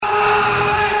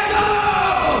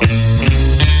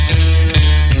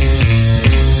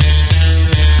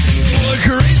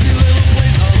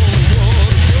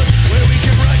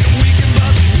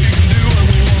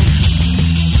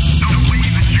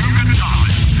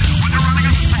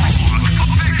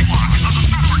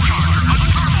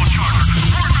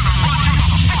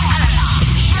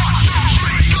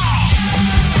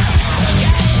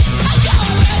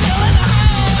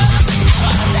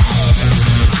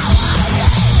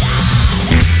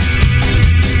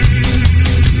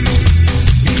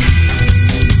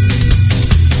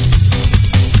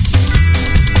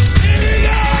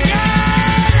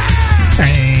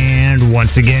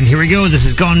once again. Here we go. This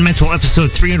is Gone Mental,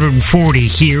 episode 340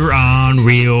 here on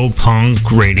Real Punk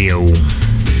Radio. Get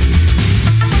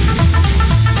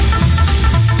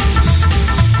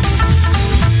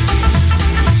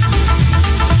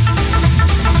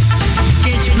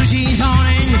your blue jeans on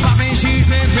and your popping shoes,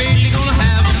 we're really gonna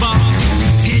have a ball.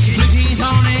 Get your blue jeans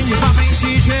on and your popping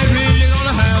shoes, we're really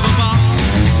gonna have a ball.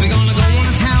 We're gonna go on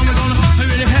to town, we're gonna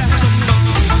really have some fun.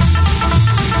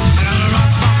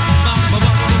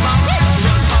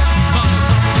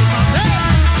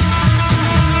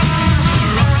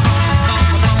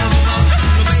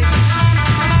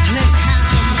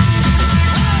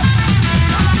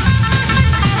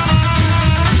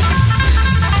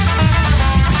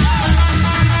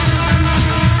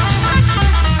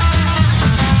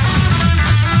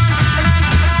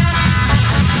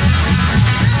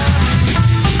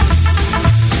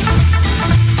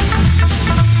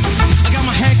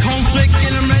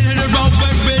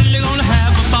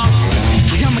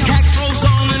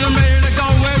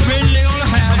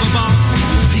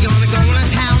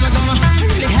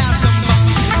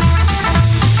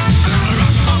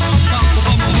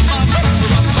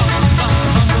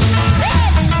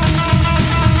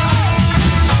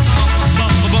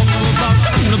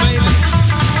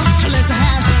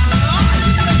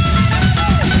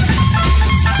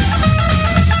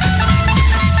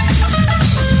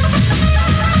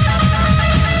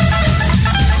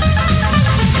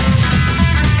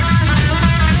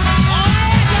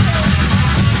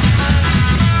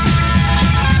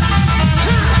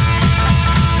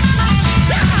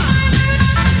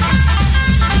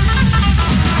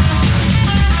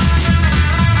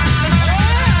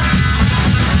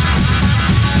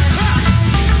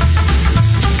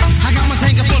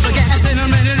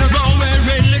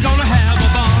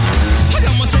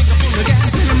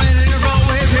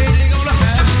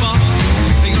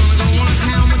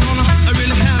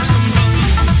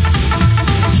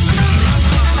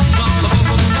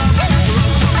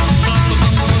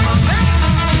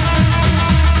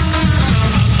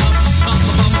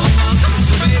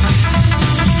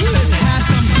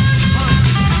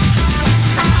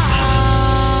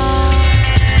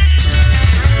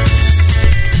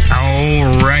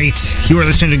 You are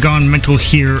listening to Gone Mental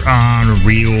here on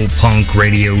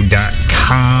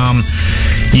RealPunkRadio.com.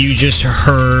 You just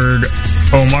heard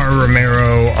Omar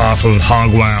Romero off of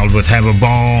Hog Wild with Have a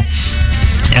Ball.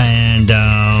 And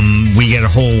we get a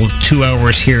whole 2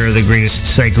 hours here of the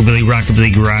greatest psychobilly,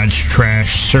 rockabilly, garage,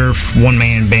 trash, surf,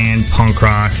 one-man band, punk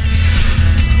rock,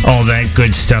 all that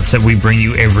good stuff that we bring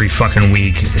you every fucking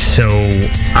week. So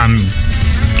I'm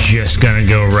just gonna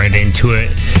go right into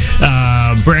it.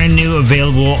 Brand new,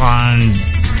 available on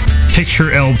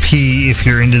Picture LP if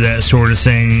you're into that sort of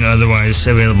thing. Otherwise,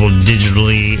 available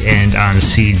digitally and on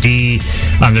CD.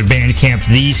 On their Bandcamp,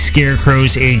 These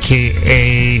Scarecrows,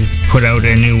 a.k.a. put out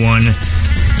a new one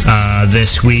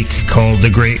this week called The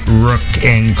Great Rook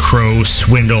and Crow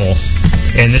Swindle.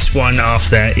 And this one off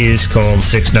that is called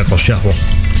Six Knuckle Shuffle.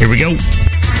 Here we go.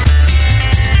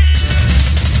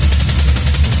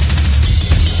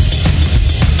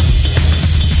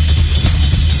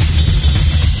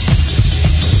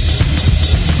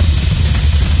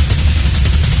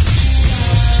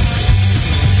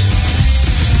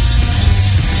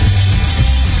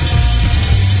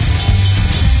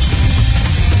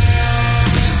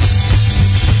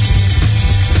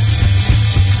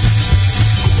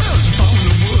 Down in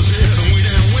the woods, yeah, way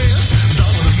down west. Down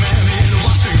with a man in a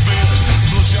rusty vest.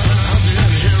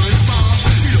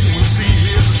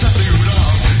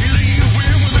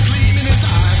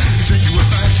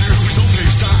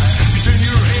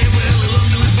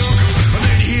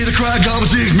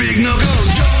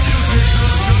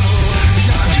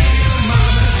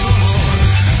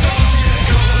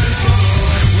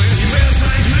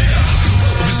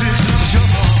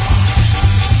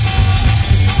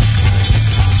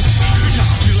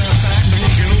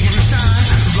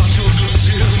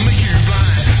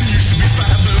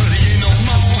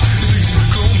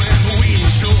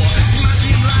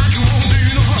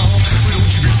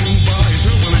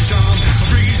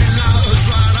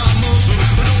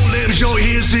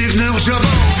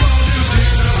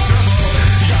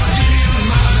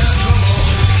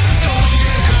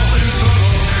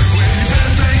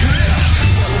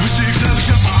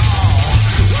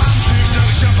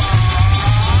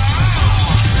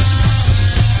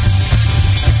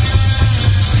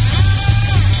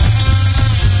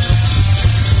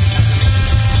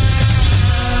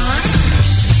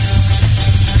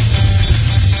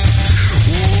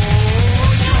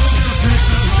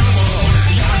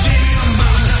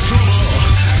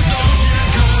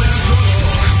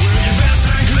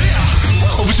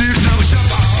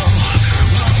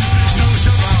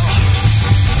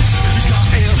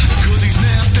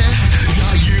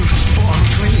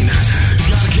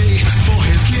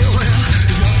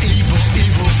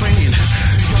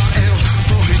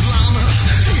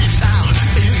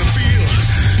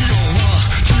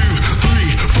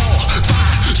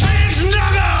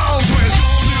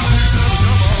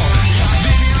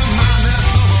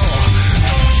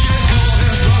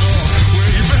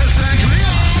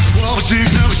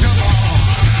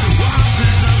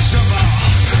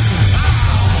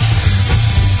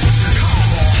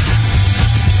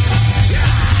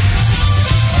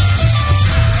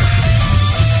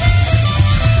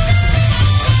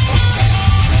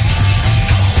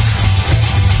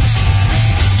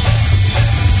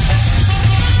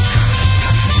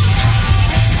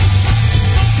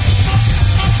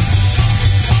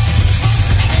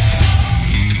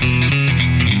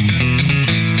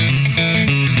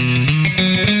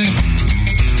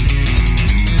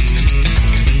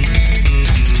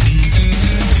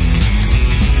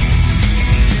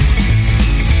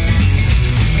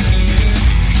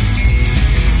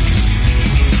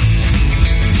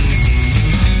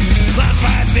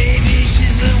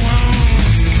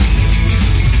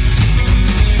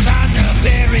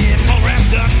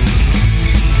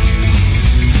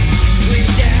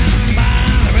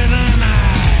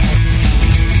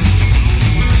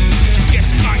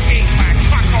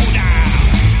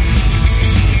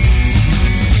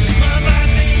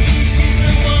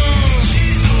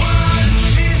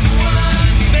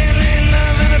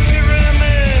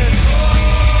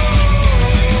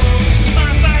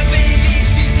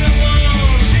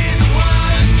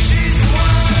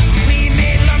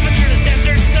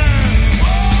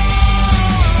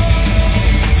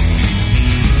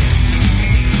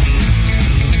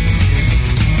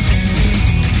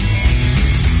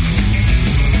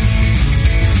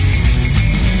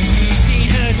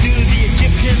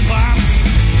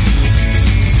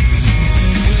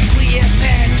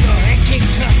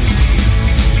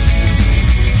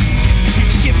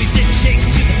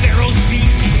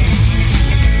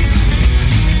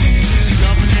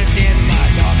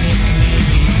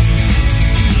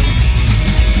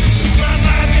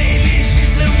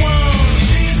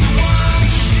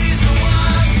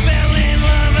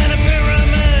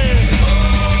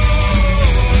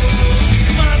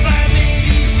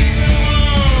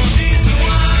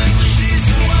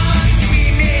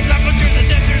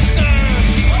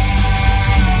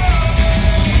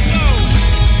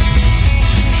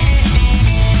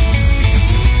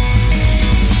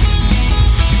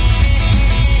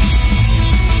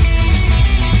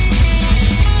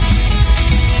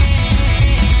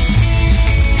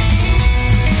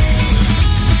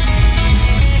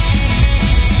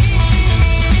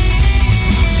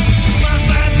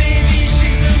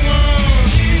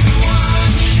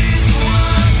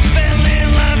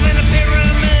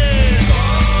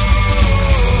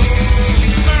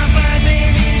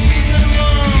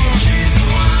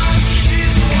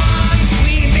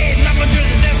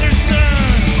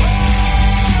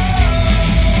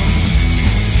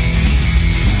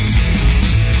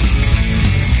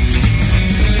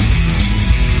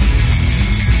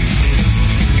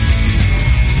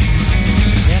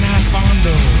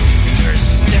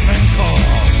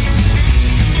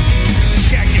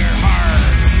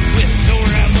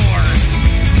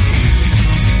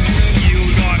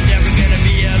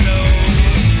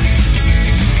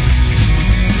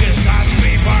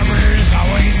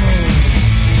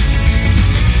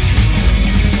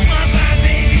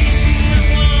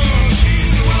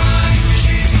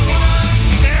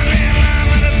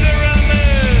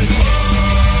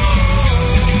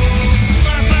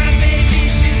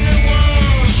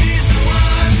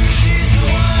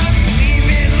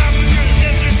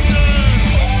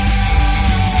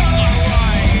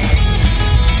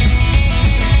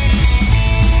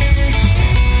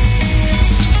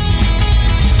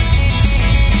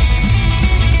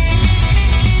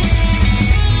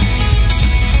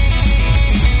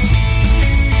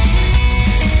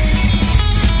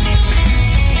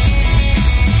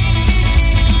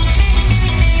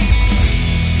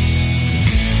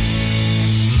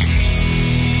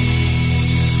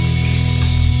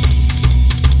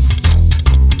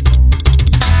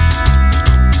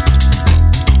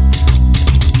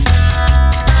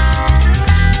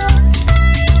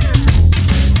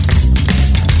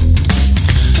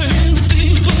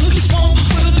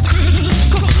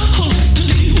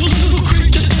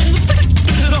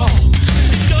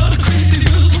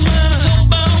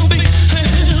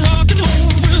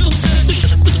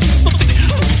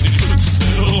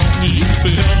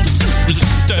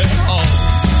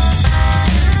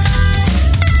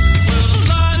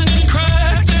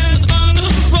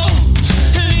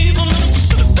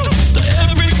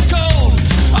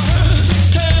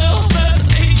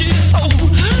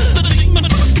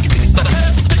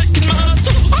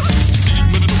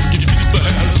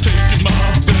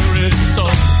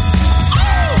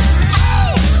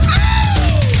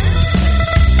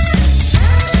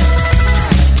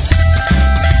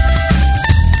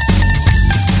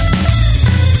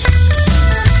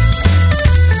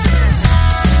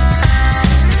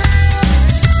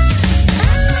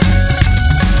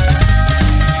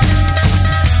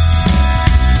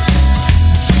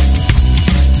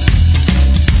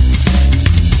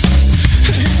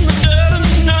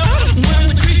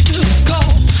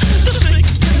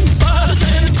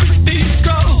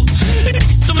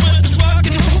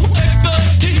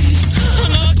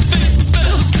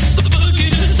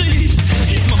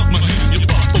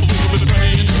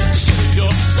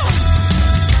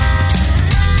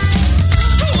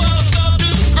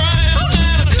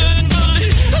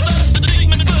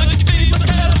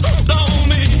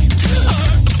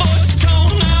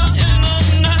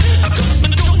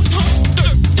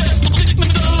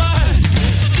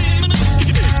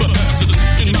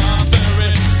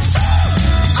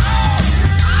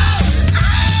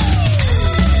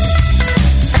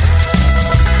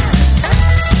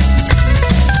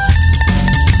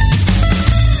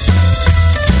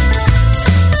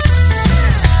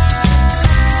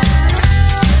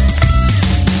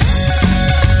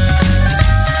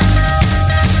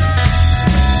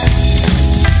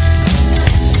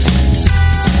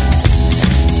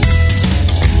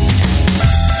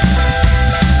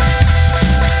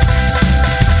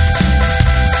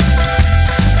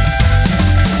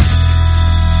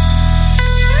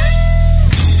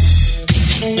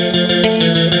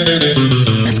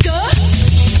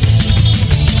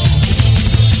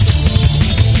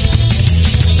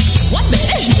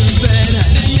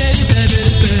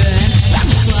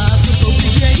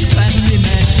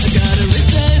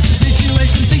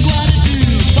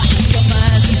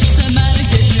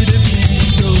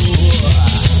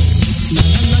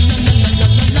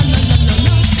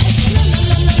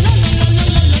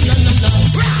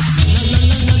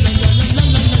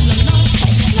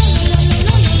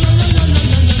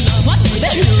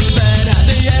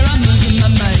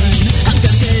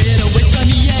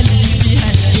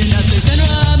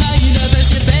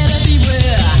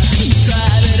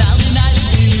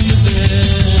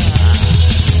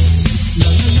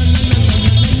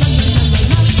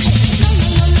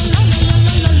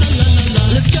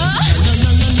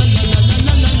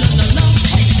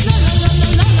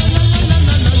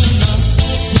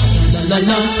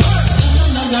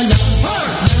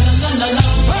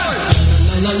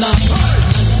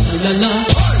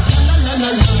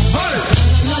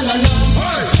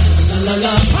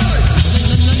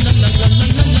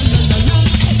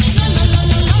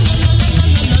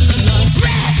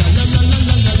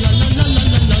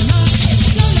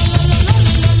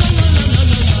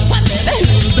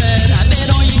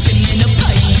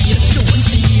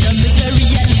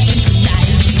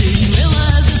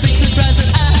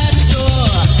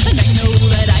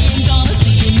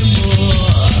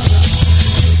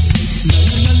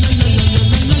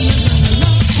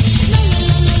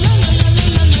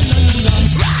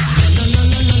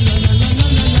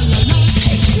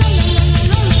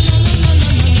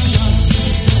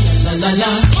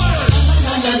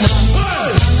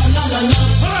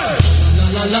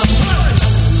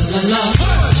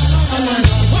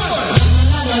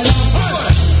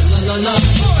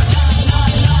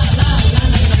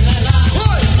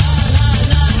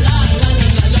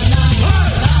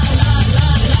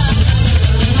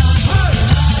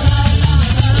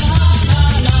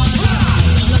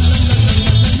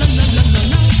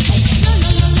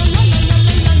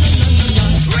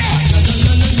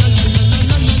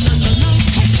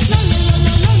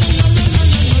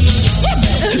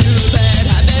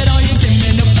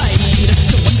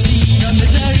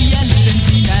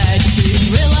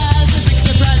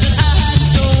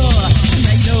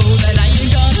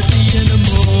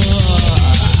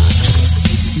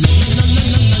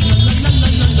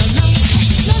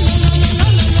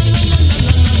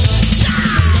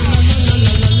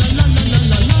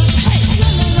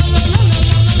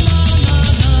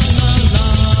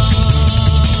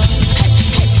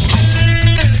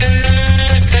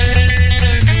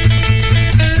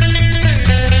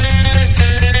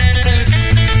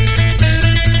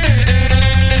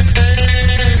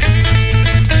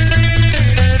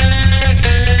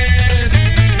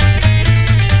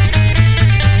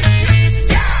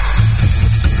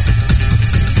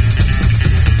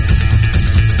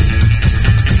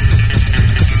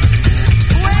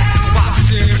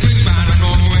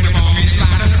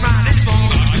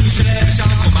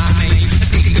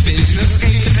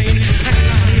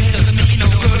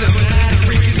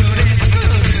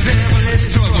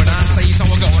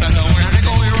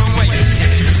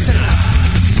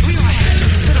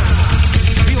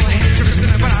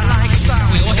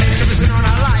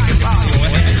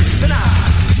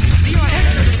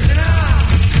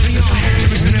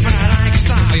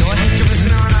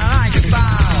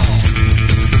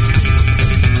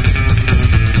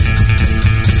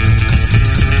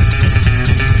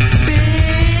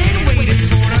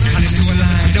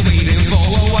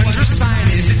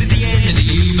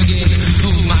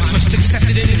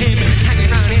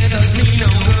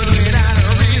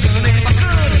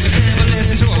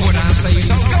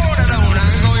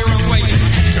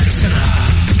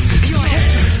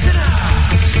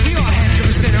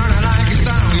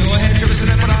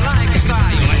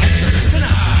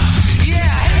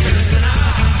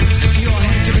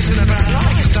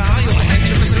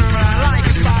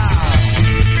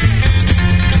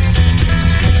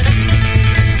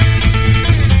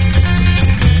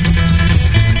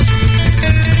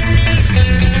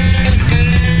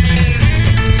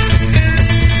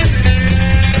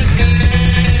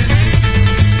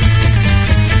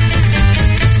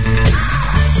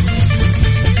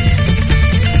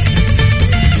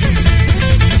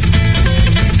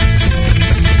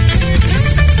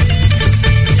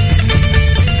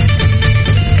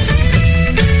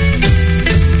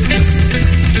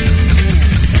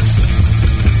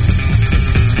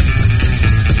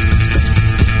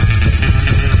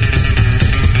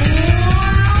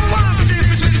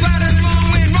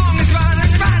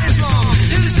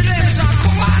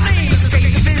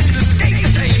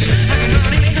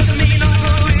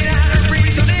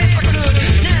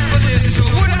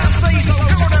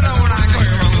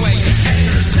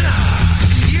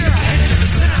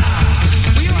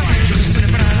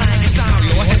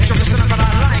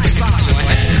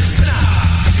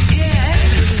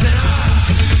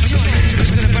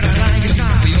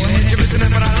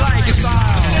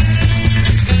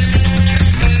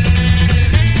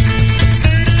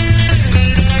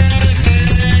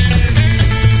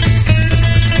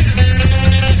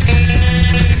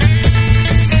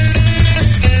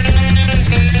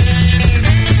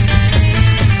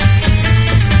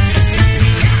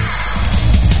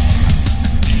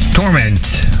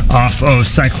 off of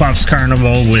Cyclops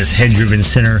Carnival with Head Driven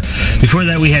Sinner. Before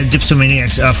that, we had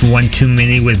Dipsomaniacs off of 1-2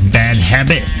 Mini with Bad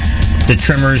Habit. The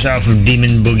Tremors off of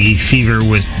Demon Boogie Fever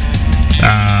with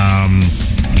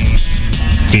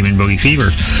Demon Boogie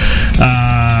Fever.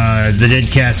 The Dead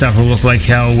Cats off of Look Like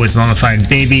Hell with Mummified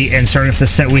Baby. And starting off the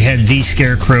set, we had The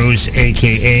Scarecrows,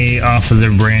 a.k.a. off of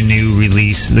their brand new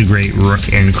release, The Great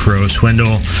Rook and Crow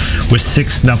Swindle, with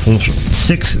Six Knuckle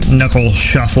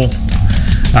Shuffle.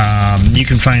 You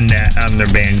can find that on their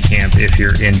Bandcamp if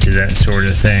you're into that sort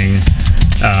of thing.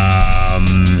 I'm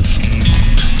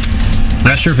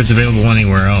not sure if it's available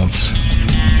anywhere else.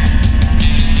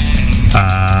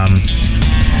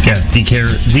 Yeah,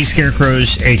 The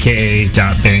Scarecrows,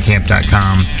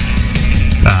 aka.bandcamp.com.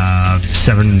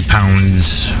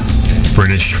 £7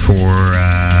 British for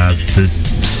the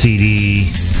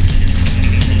CD.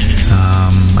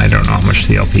 I don't know how much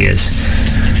the LP is.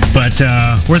 But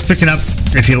worth picking up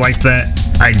if you liked that.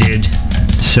 I did.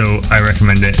 So I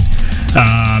recommend it.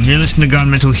 You're listening to Gone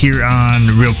Mental here on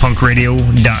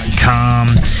RealPunkRadio.com.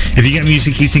 If you got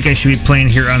music you think I should be playing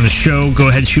here on the show, go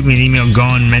ahead and shoot me an email,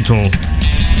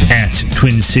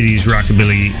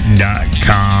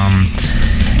 gonemental@TwinCitiesRockabilly.com.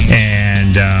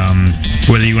 And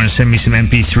whether you want to send me some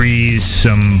MP3s,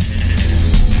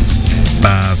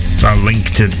 a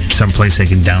link to someplace I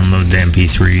can download the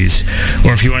MP3s,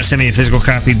 or if you want to send me a physical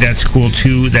copy, that's cool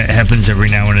too. That happens every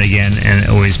now and again, and it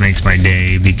always makes my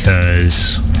day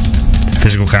because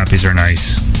physical copies are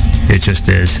nice. It just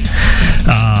is.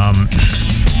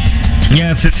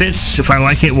 Yeah, if it fits, if I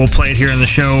like it, we'll play it here on the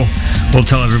show. We'll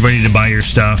tell everybody to buy your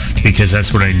stuff because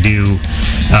that's what I do.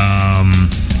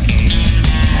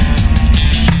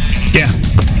 Yeah,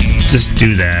 just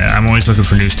do that. I'm always looking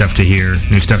for new stuff to hear,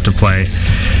 new stuff to play.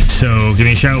 So give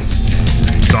me a shout.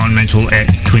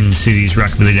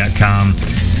 GoneMental@TwinCitiesRockabilly.com.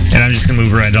 And I'm just going to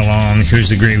move right along. Here's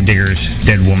the Gravediggers,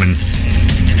 Dead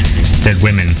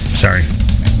Women, sorry.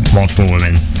 Multiple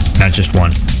women, not just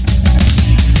one.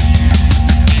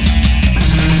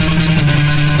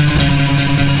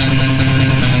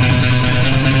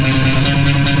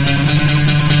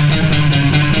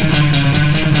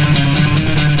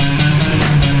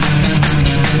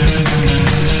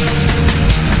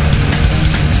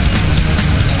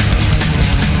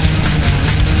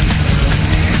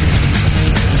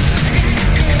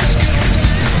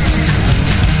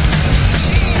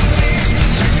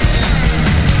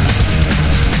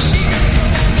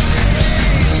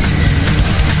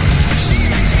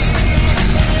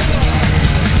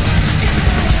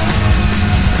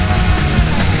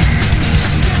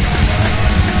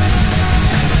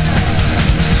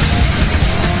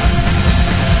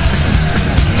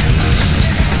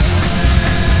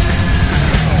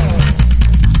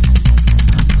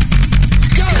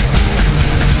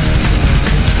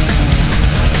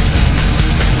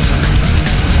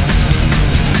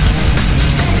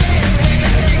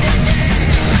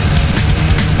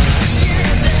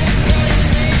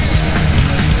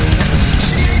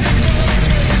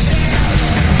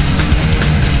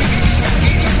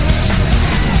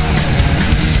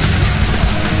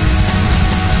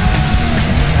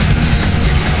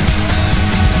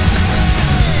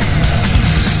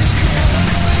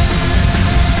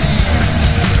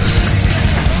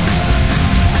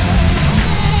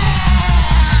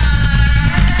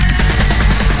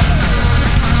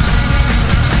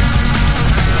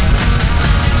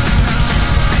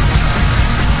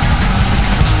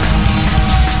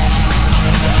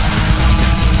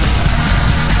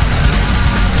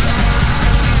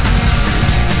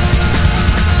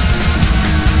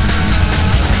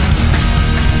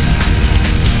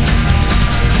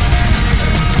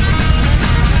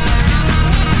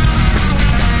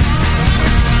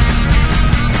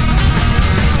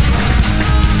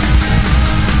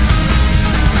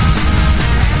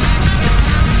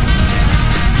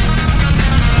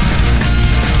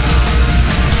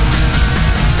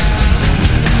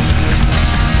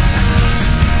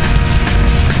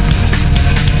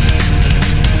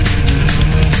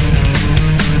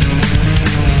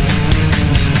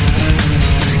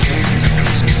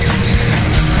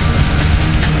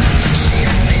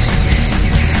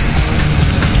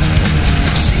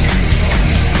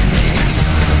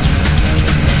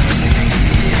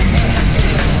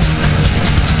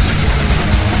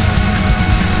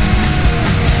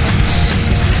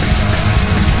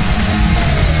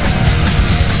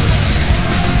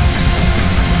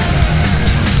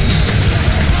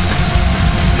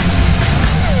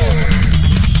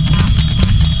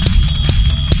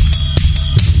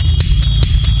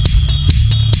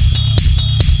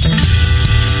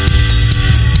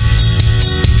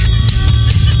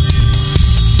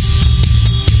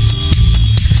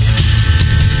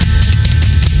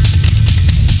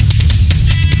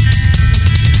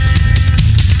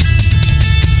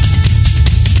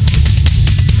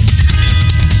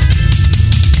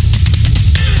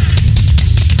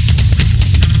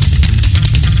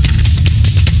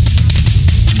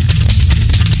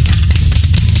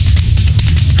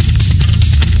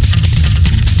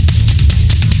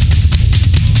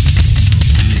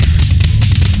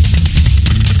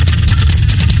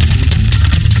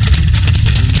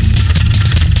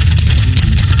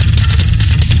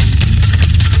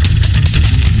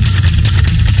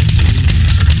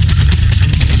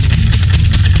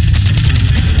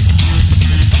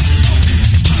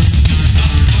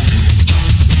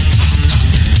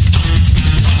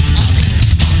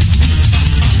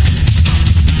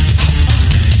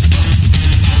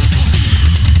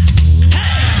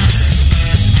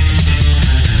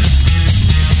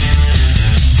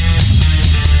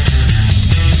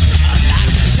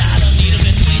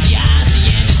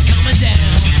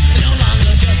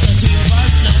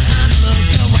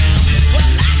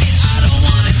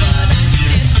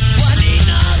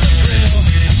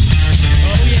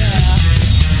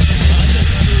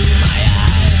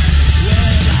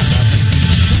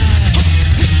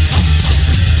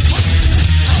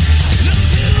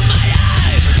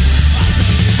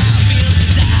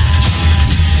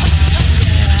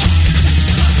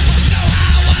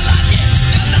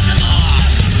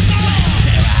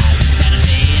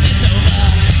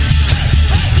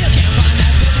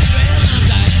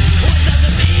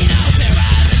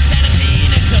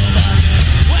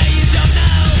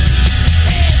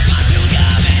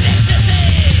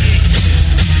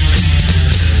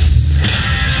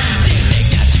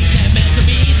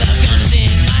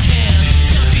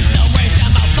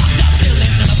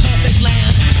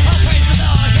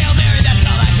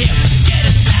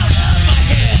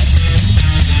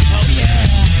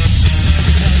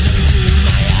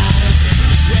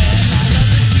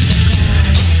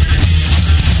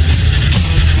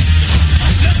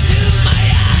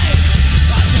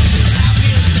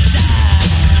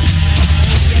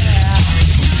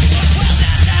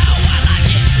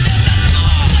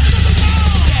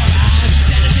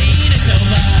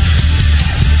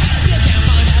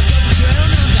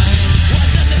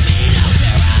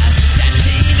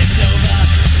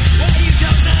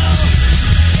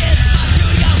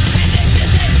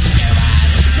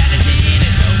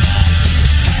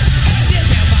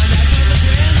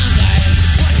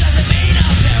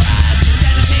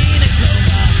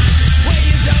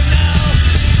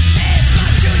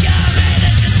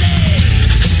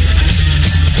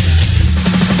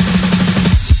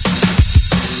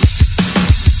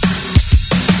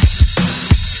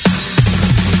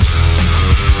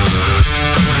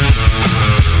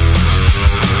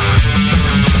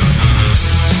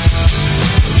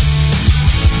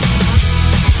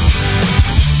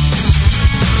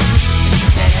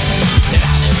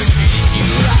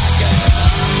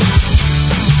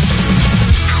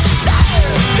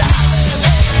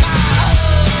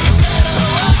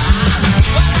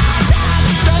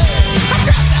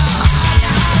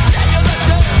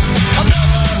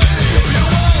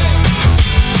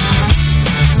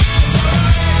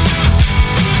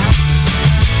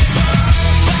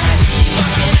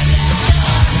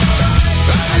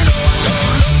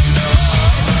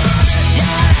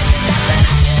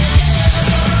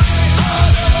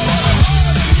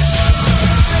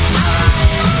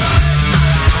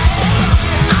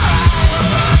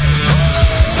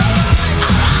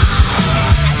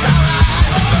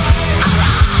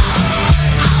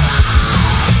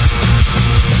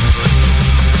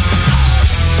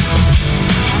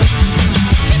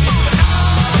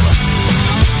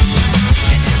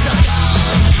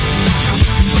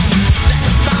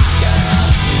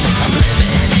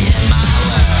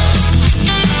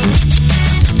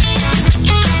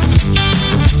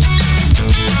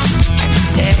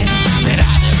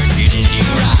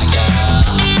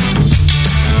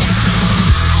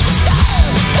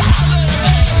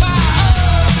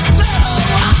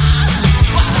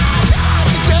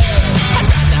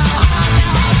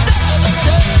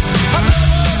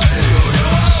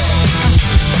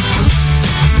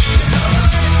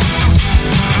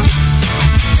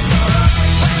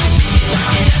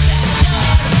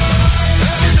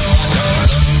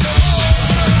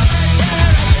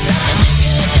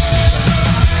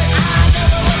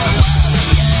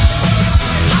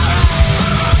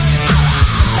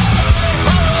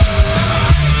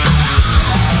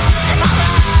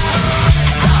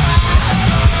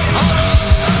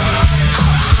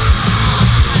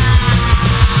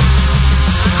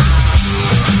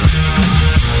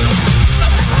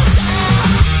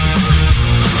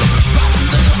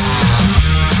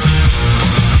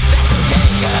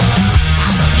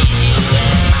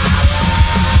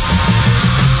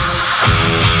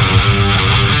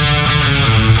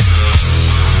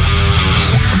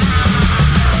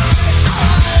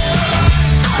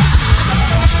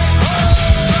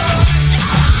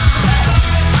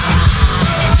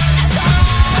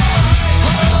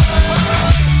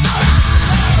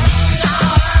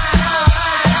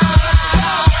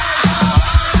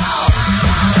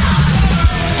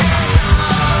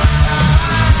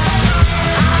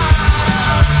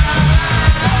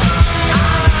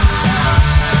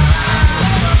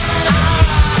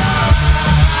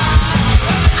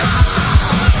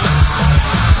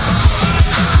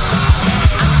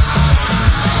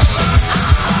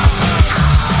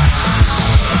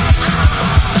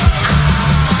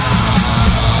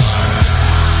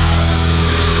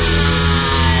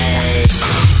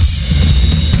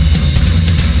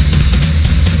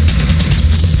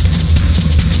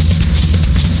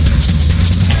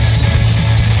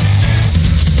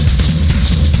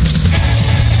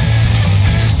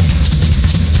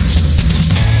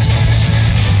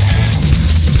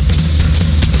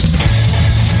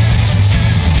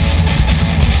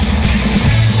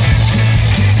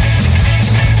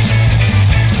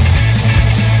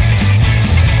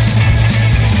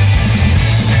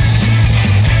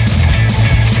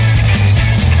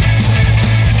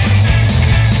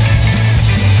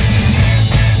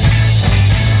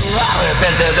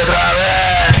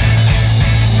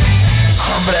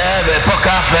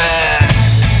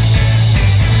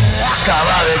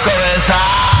 acaba de comenzar.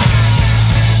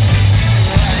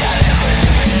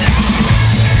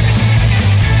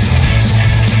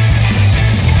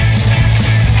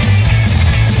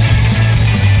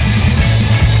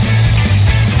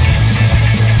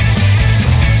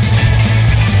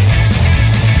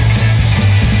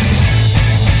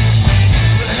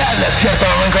 Desierto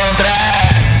me encontré,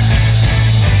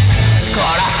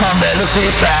 corazón de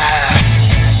Lucifer,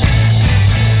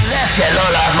 del cielo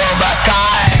las bombas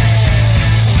caen.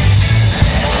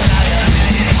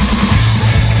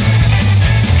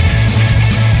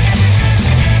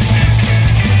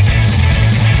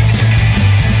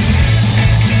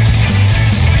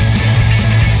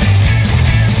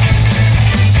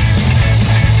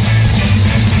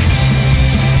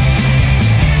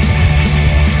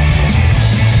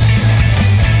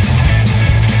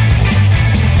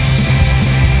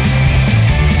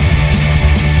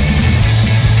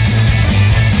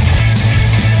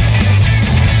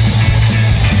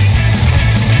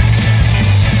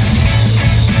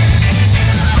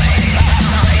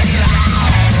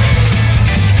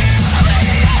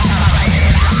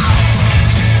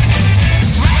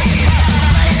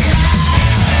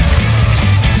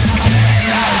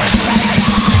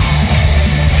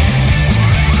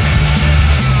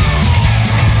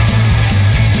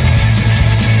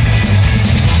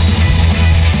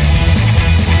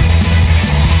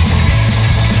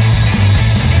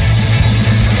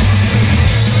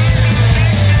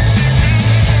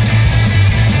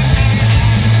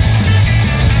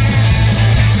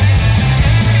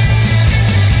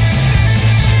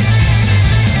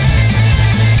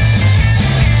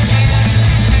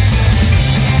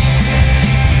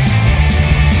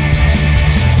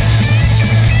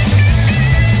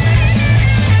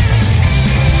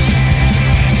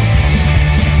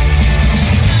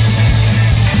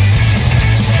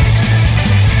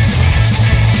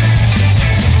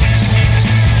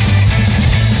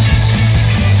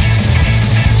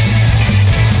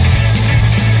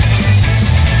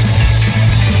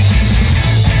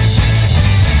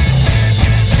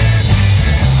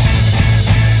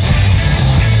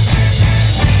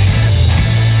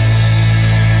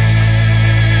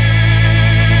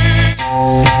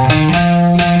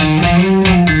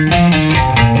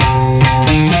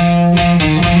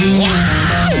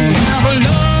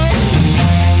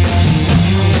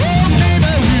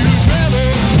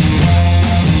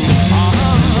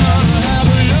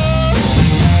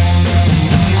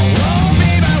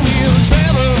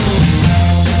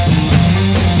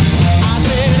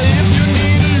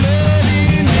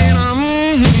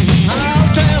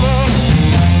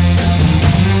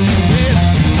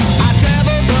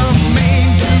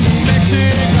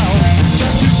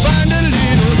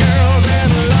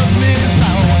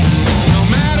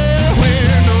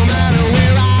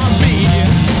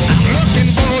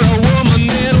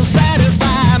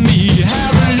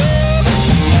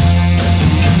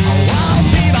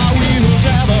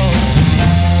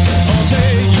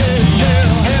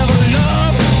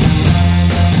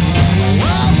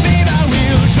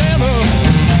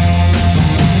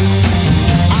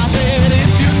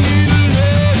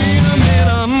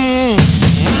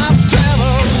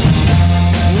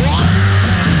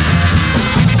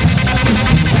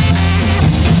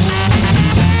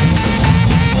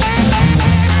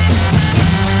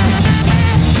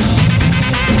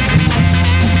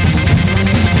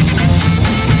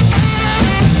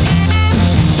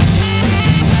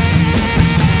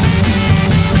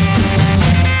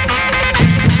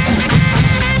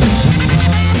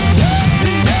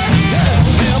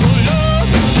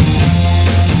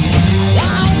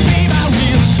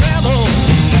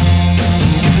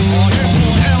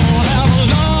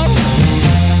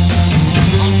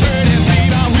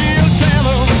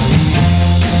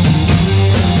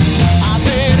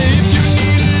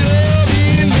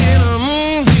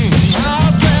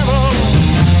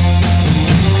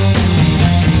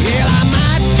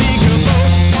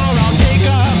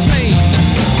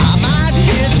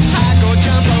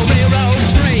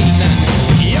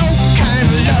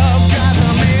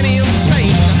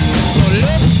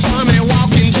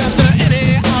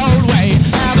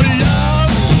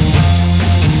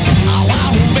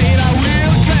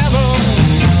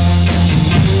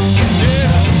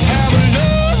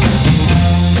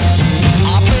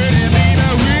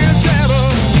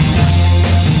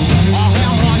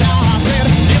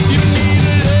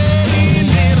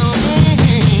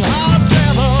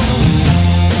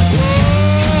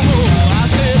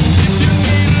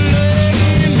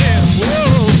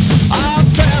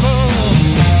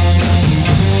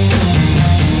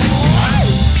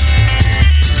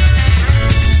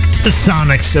 The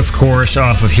Sonics, of course,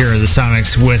 off of Here Are the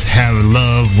Sonics with Have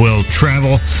Love Will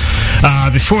Travel.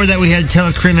 Before that, we had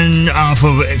Telecrimen off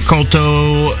of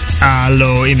Culto a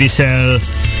lo Imbecile.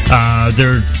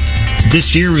 Their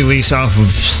this year release off of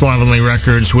Slovenly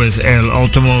Records with El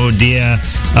Ultimo Dia.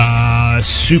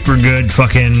 Super good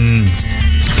fucking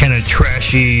kind of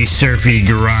trashy, surfy,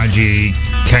 garagey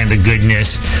kind of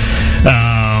goodness.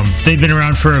 They've been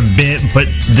around for a bit, but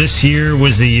this year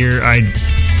was the year I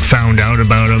found out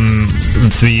about them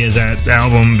via that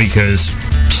album, because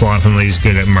Slovenly's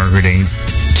good at marketing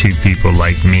to people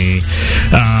like me.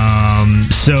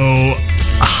 So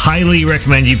highly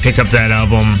recommend you pick up that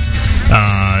album.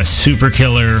 Super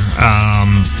killer.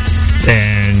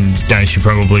 And I should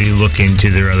probably look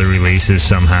into their other releases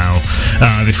somehow.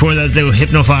 Before that, they were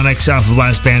Hypnophonics off of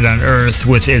Last Band on Earth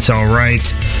with It's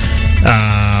Alright.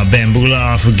 Bambula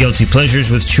off of Guilty Pleasures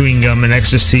with Chewing Gum and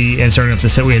Ecstasy. And starting off the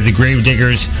set, we had the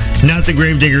Gravediggers. Not the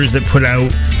Gravediggers that put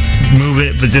out Move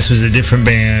It, but this was a different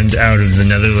band out of the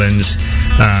Netherlands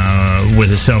with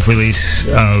a self-release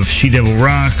of She Devil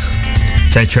Rock.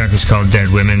 That track was called Dead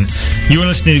Women. You are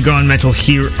listening to Gone Mental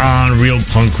here on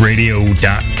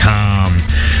RealPunkRadio.com.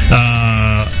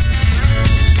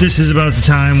 This is about the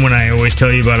time when I always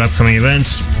tell you about upcoming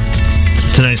events.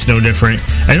 Tonight's no different.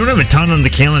 I don't have a ton on the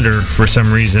calendar for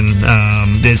some reason.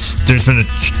 There's been a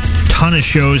ton of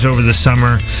shows over the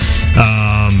summer.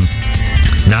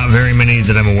 Not very many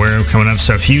that I'm aware of coming up.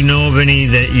 So if you know of any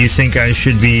that you think I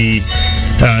should be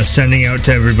sending out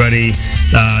to everybody,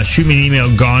 shoot me an email,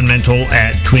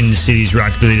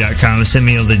 gonemental@twincitiesrockabilly.com. Send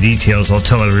me all the details. I'll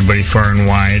tell everybody far and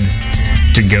wide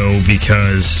to go,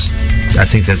 because I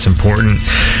think that's important.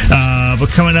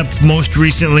 But coming up most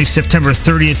recently, September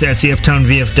 30th at the Uptown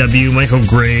VFW, Michael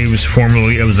Graves,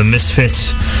 formerly of the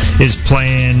Misfits, is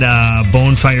playing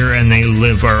Bonefire and They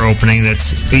Live are opening.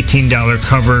 That's $18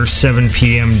 cover, 7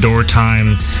 p.m. door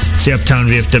time. It's the Uptown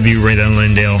VFW right on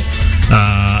Lindale.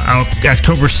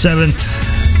 October 7th,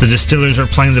 the Distillers are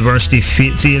playing the Varsity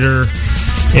Theater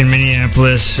in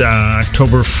Minneapolis.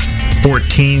 October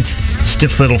 14th,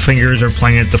 Stiff Little Fingers are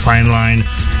playing at the Fine Line.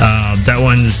 That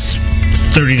one's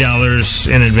 $30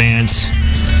 in advance.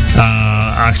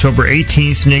 October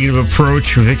 18th, Negative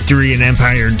Approach, Victory, and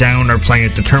Empire Down are playing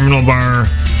at the Terminal Bar.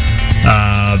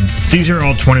 These are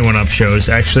all 21 up shows.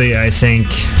 Actually, I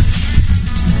think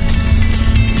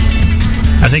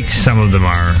some of them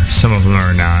are. Some of them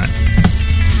are not.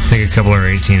 I think a couple are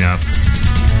 18 up.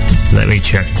 Let me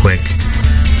check quick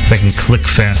if I can click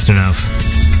fast enough.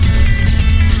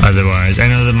 Otherwise, I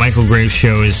know the Michael Graves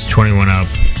show is 21 up.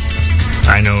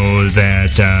 I know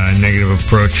that Negative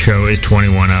Approach show is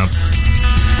 21 up.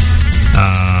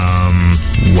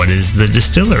 What is the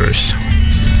Distillers?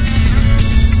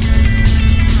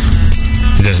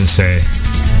 It doesn't say.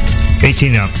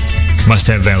 18 up. Must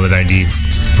have valid ID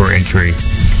for entry.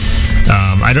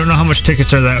 I don't know how much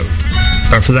tickets are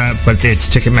for that, but it's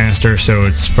Ticketmaster, so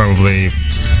it's probably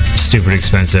stupid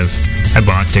expensive. I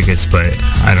bought tickets, but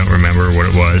I don't remember what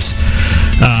it was.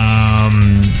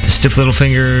 Stiff Little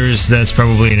Fingers, that's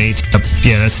probably an 18 up.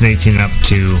 Yeah, that's an 18 up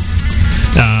too.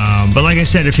 But like I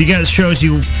said, if you got shows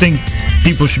you think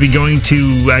people should be going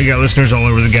to, I got listeners all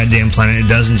over the goddamn planet. It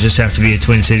doesn't just have to be a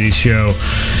Twin Cities show.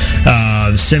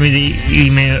 Send me the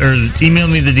email, or email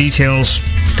me the details,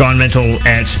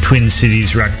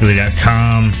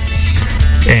 gonemental@twincitiesrockabilly.com,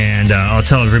 and I'll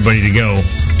tell everybody to go.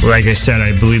 Like I said,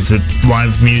 I believe that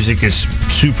live music is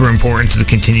super important to the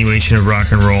continuation of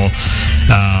rock and roll.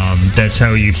 That's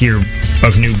how you hear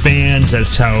of new bands.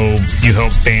 That's how you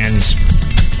help bands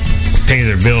pay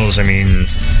their bills. I mean,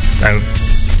 I've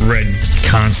read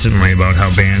constantly about how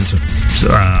bands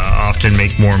often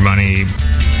make more money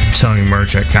selling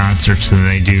merch at concerts than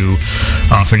they do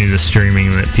off any of the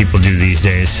streaming that people do these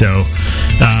days. So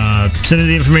send me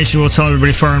the information. We'll tell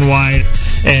everybody far and wide.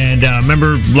 And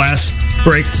remember last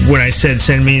break when I said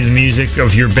send me the music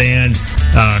of your band?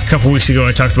 A couple weeks ago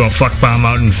I talked about Fuck Bomb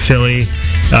out in Philly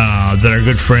that our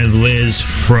good friend Liz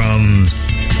from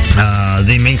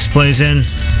The Minx plays in.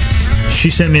 She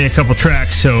sent me a couple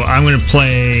tracks, so I'm going to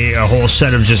play a whole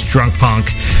set of just drunk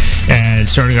punk, and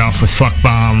starting off with Fuck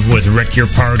Bomb with Wreck Your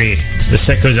Party. The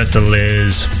set goes out to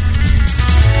Liz.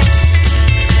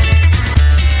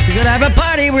 We're going to have a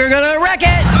party, we're going to wreck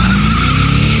it!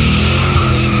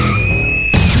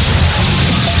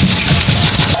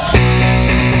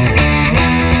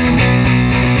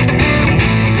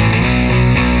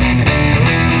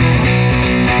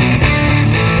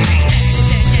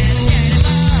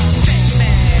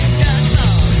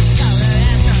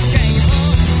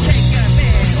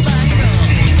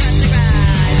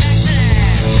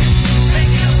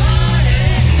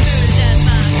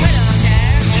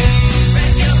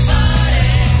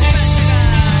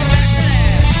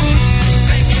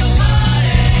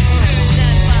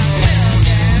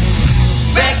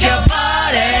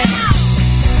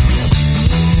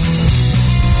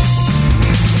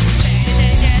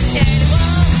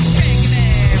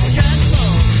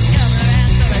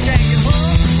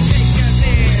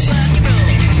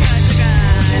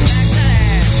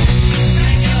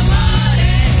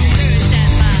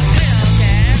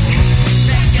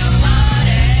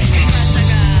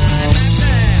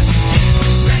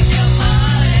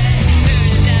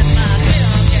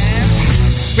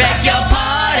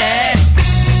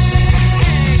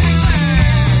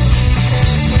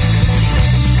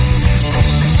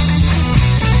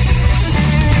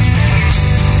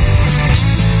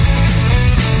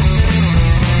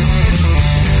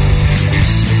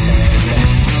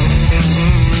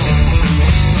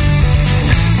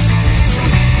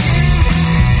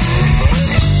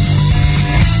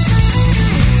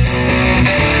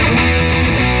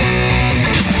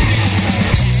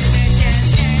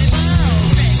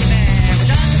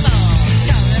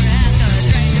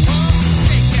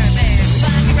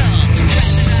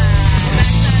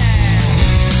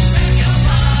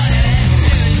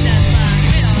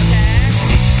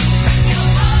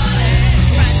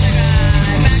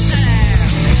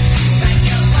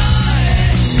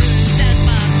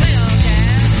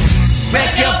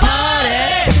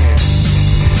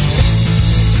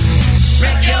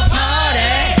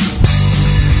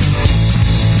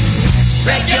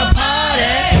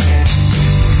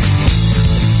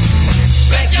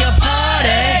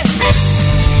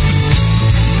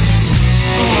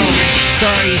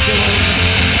 Sorry, you still won't.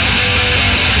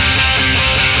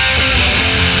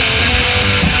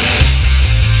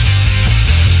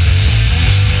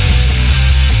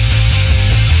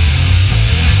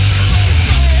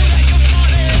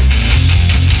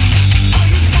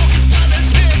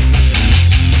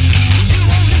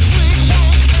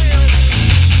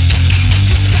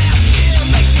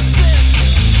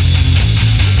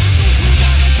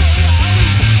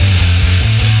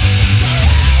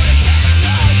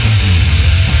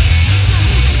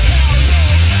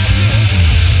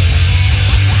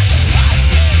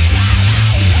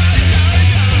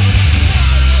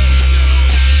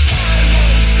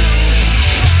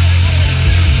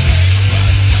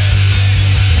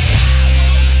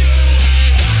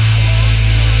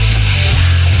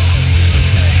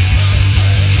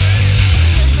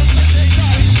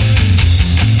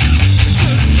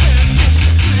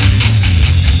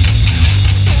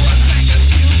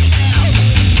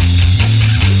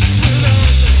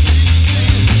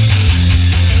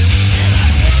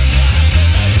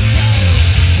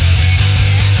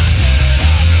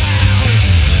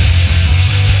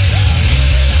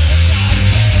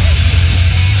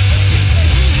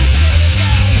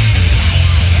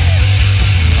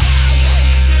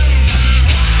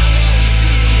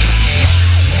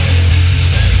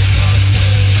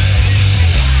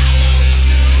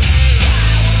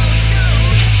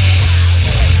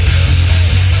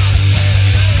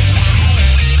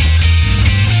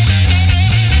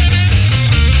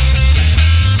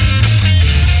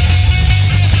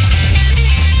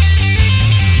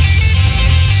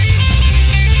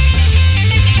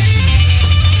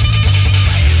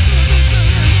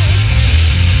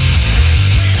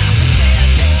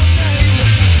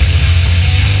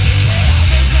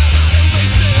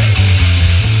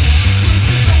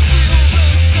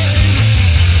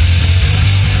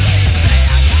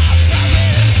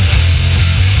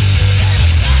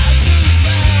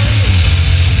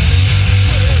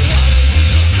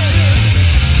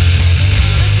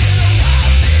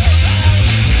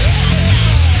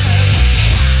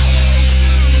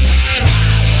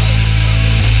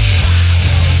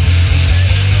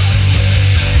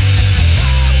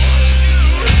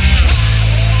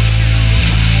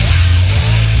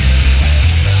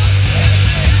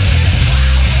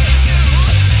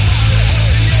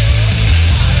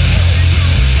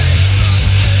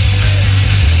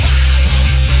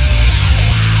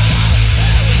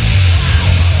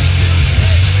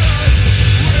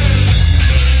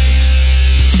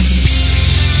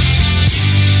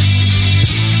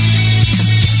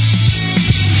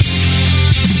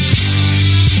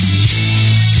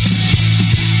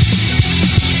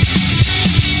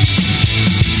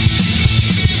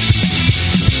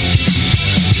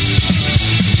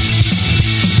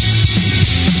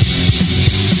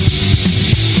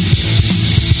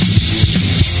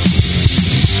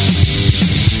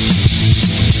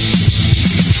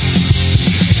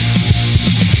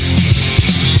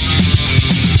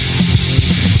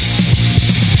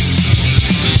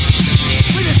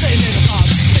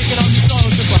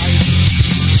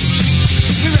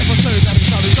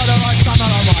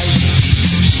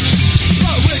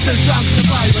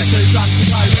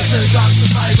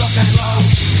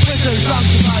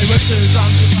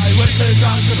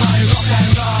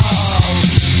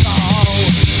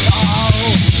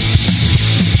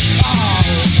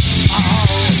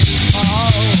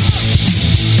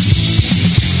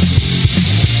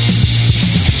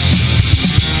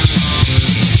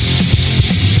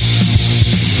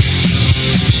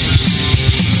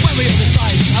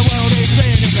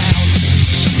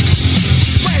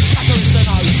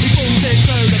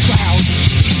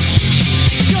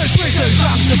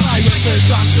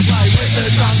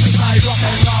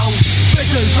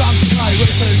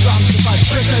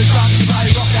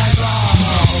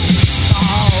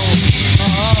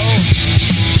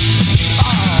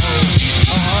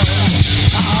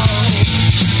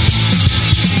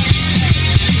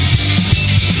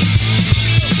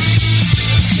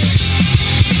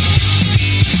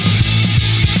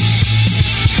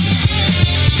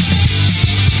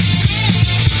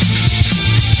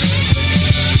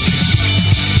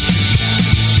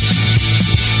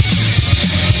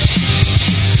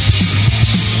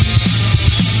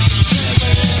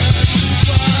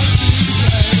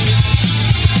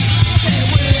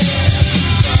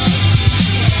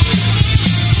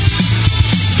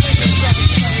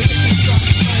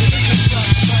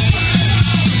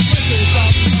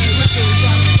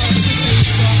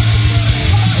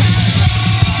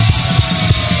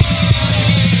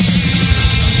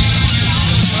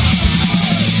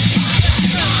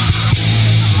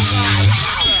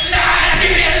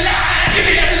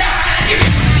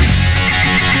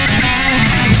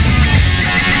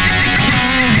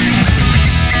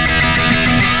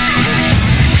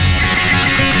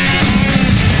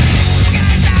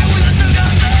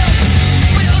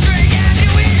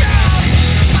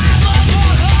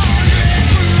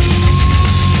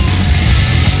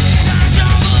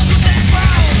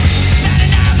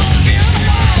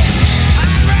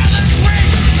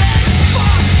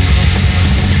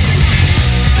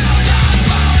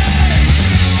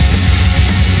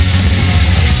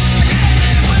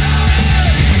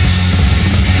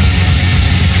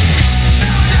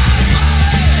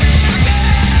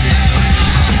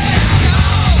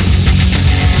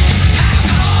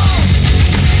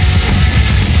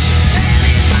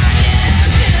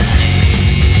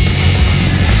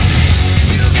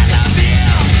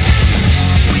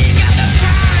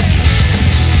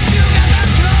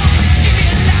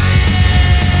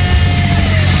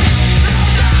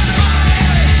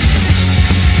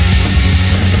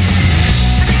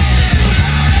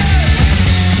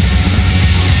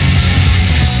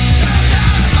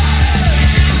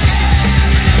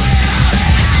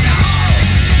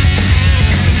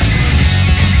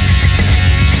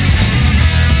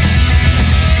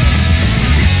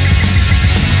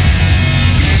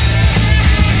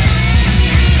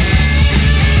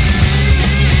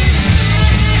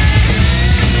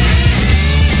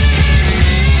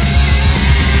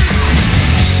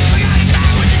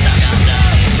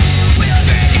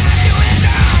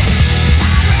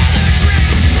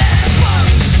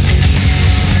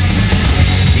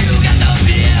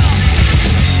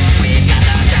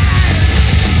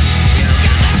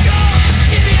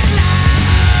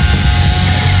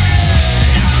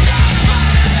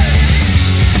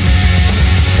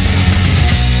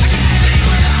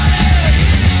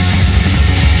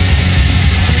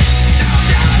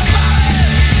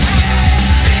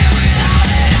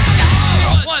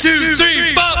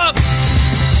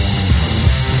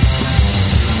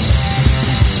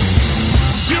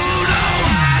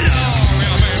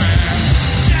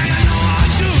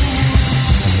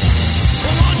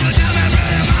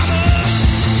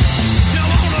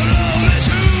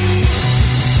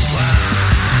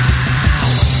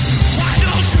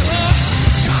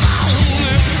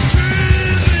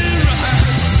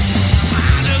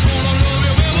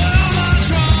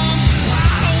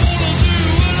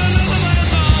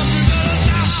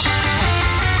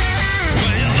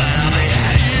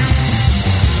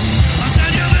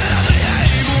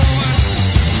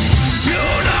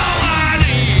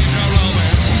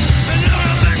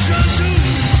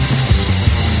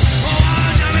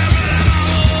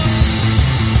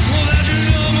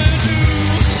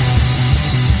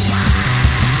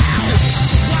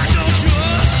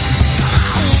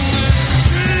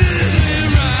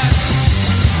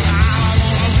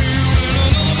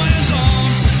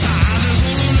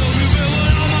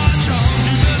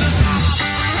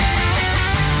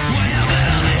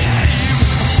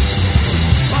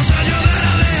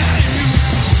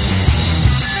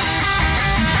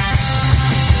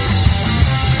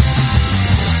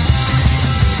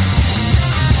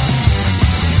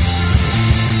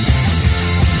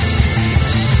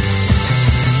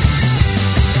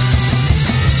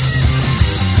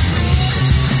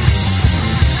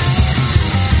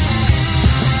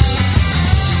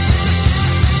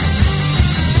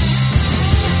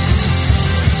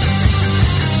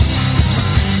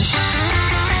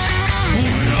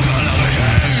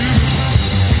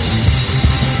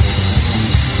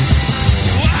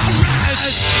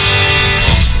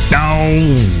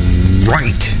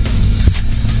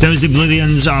 Those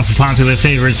Oblivions off of Popular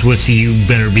Favorites with You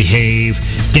Better Behave.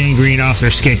 Gangrene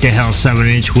author Skate to Hell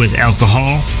 7-inch with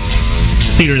Alcohol.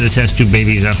 Peter the Test Tube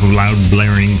Babies off of Loud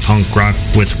Blaring Punk Rock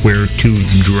with We're Too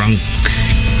Drunk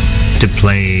to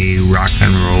Play Rock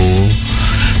and Roll.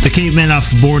 The Cavemen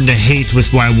off Born to Hate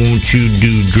with Why Won't You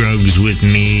Do Drugs With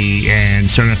Me. And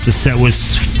starting off the set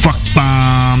was Fuck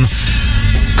Bomb,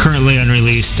 currently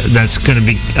unreleased. That's going to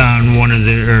be on on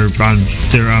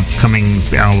their upcoming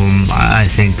album, I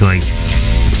think like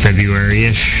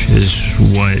February-ish is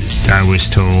what I was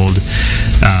told.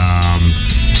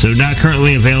 So not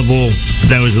currently available.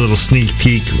 That was a little sneak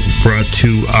peek brought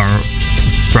to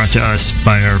us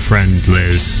by our friend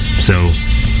Liz. So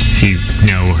if you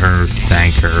know her,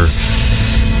 thank her.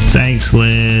 Thanks,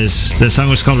 Liz. The song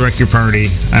was called Wreck Your Party.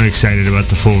 I'm excited about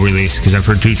the full release because I've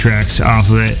heard 2 tracks off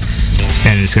of it,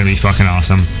 and it's going to be fucking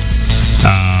awesome.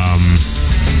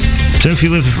 So if you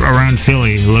live around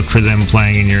Philly, look for them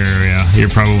playing in your area. You're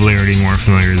probably already more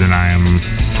familiar than I am.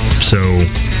 So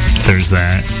there's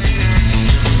that.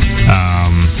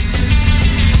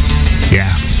 Yeah,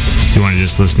 if you want to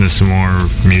just listen to some more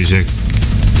music,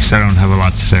 because I don't have a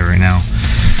lot to say right now.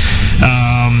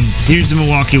 Here's the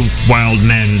Milwaukee Wild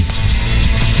Men.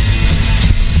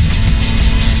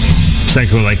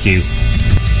 Psycho Like You.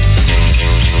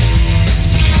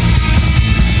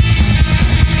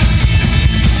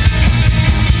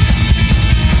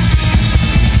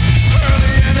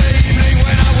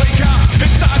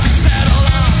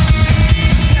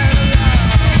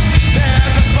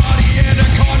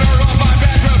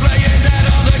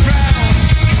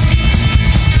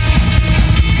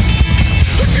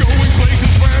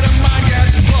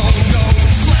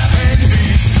 Slapping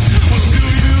beats will do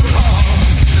you harm.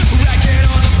 Racket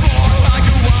on the floor.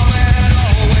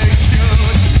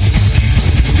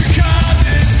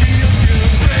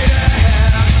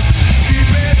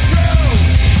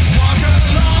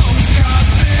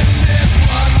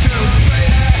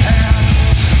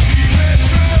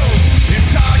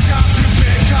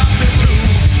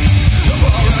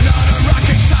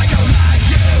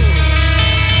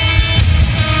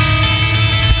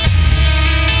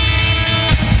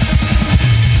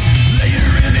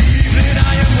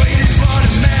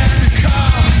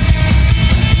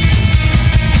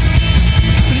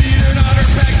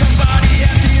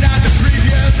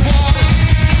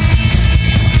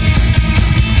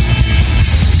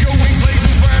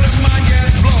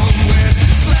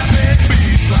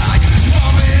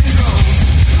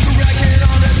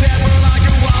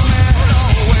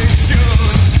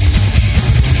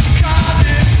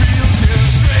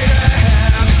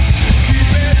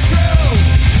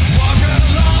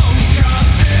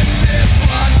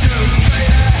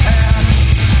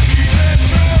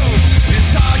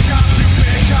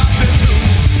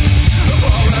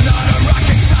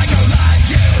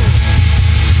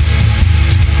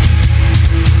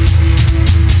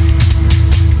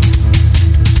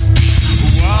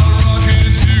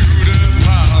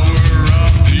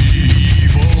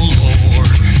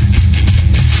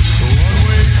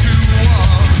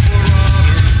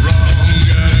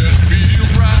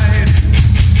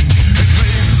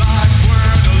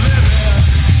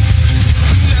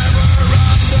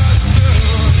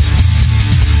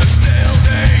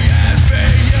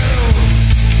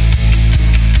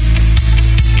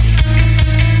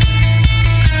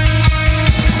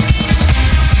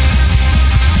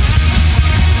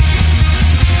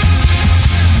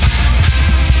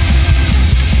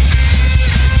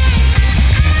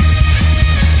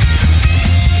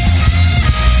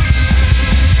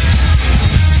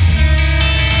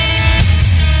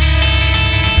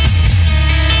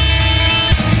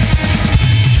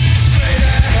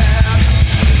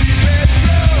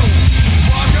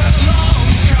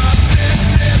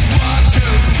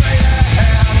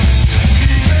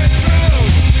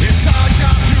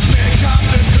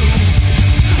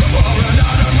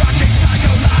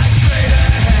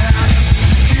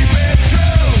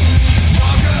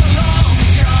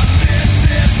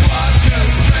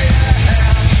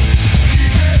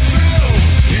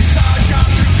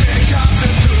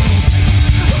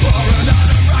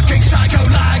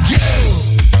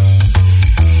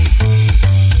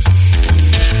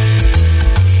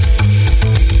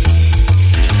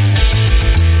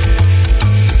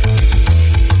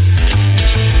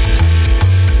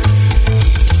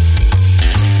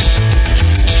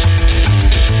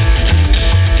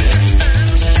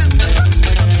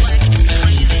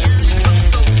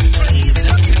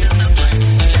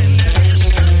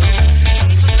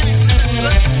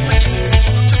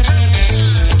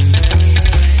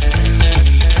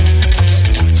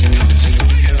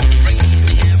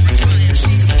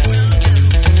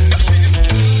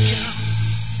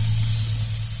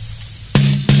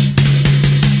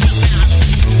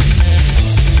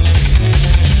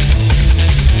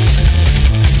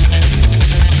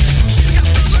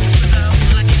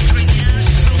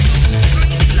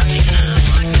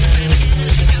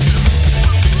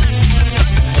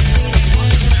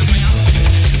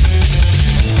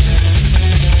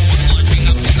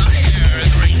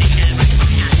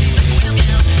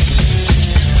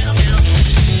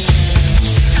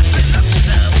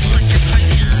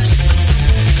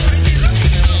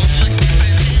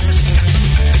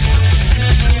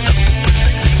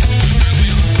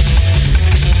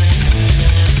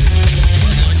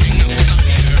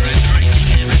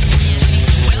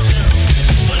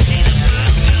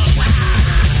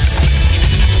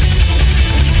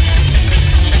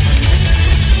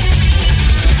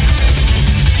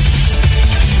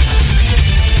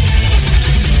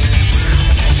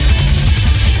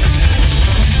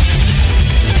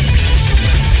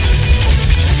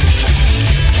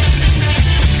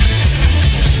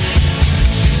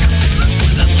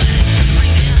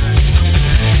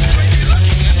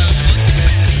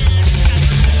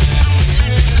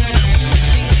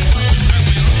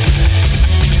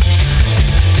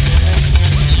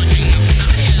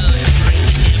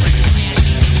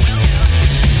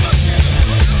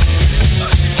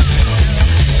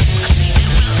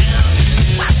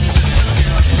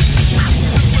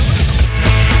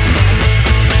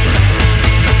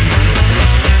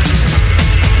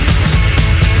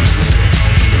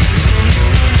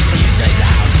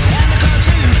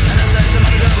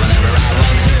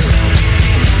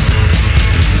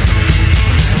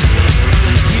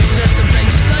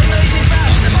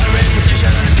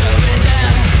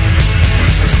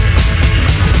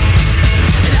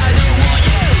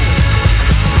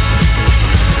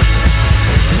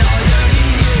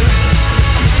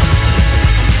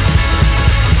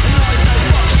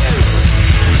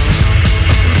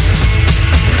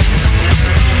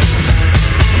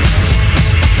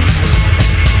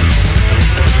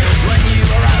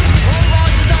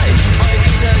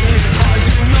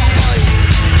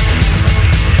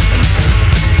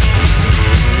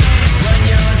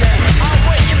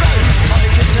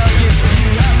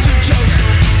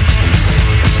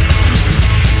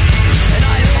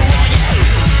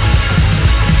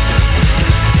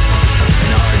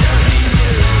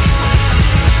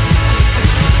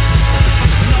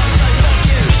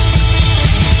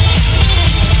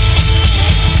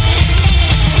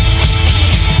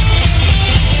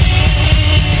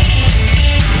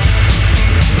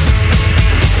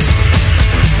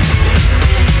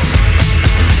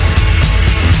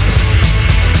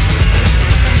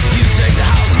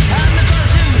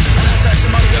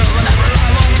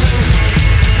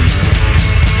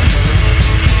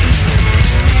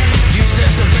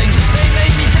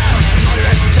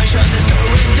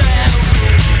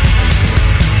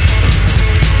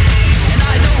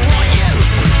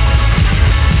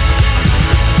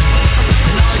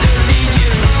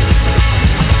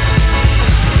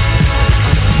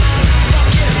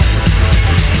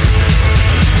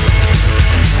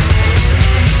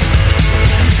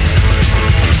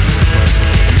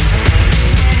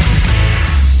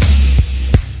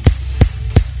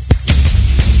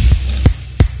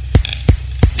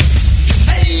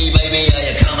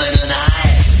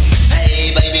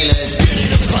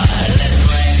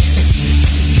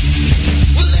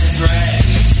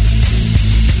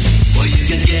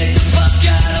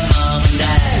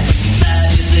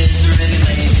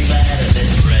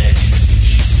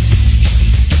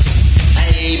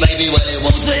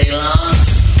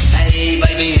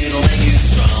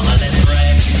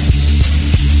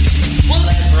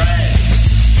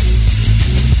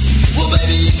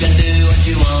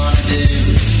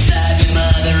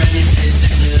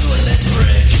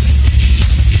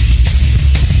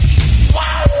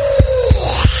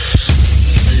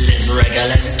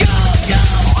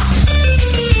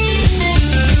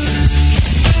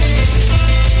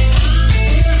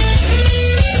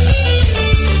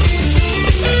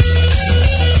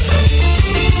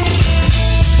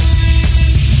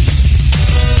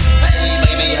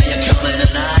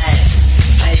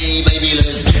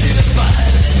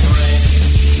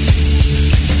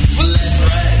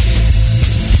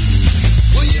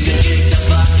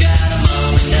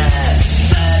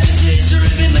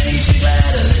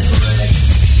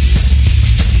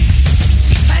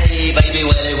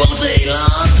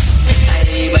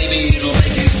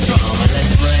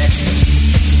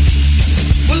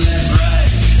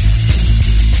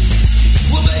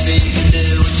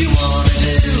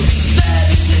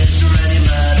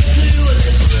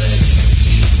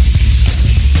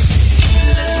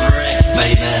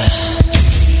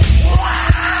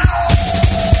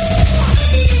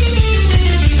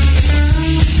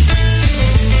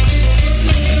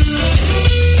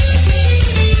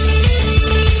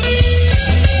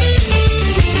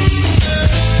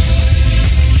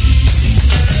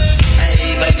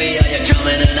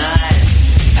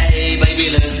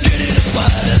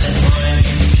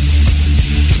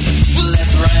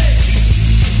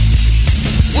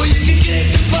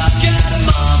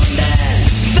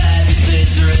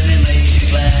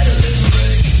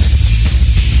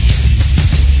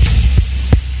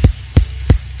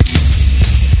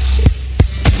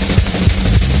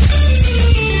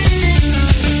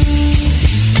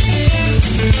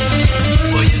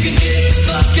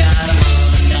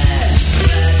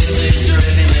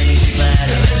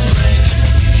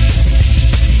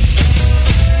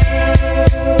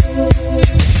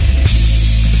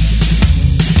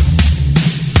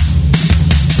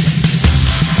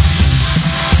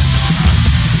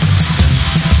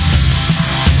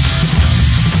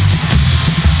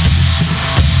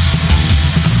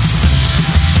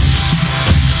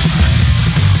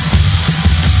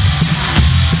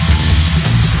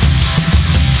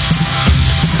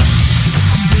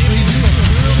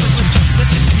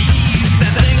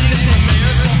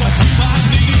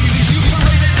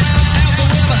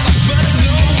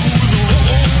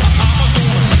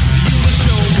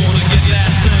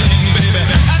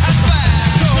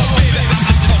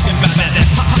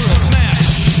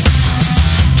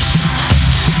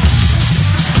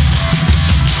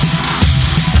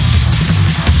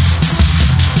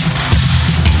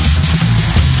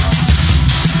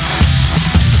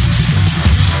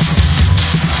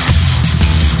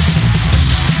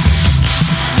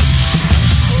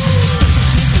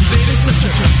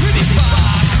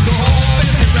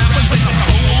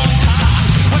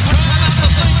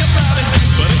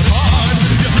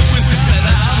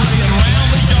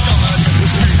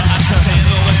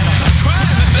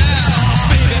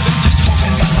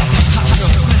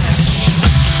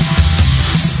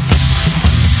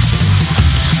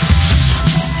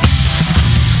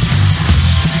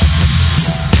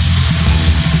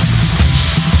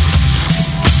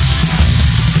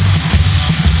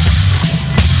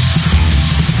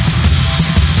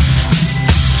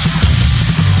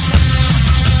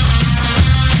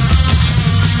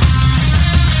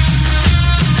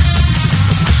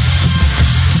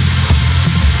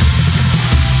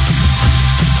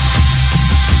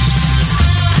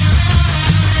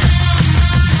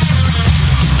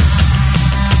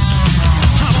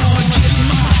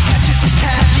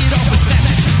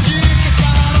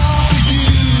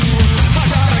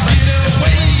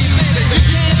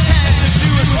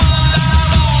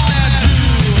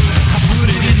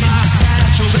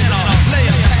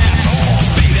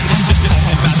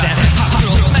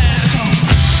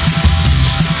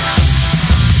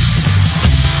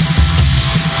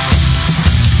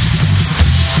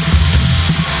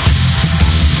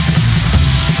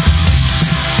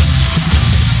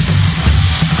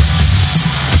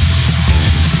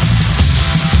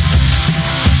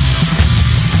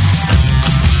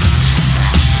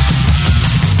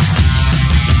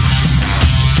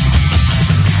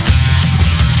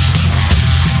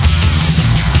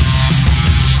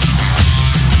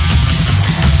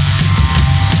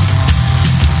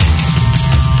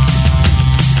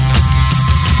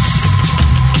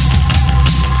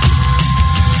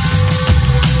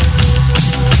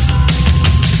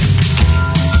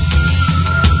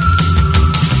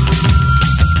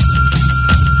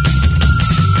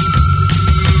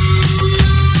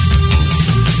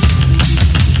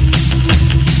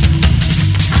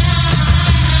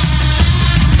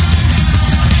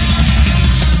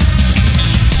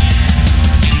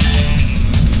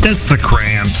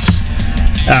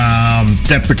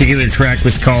 That particular track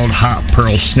was called Hot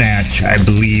Pearl Snatch. I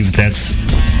believe that's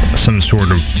some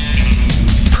sort of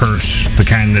purse, the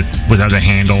kind that without a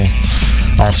handle,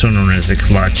 also known as a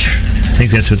clutch. I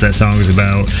think that's what that song is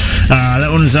about. That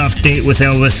one is off Date with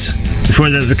Elvis. Before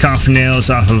that, the Coffin Nails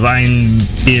off of Ein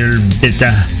Bier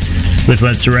Bitte with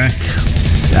Let's Wreck.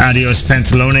 Adios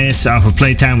Pantalones off of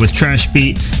Playtime with Trash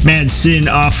Beat. Mad Sin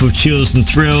off of Chills and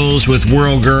Thrills with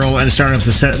Whirl Girl. And start off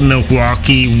the set,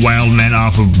 Milwaukee Wild Men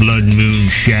off of Blood Moon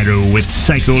Shadow with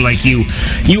Psycho Like You.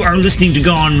 You are listening to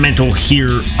Gone Mental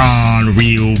here on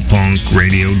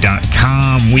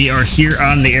RealPunkRadio.com. We are here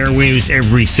on the airwaves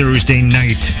every Thursday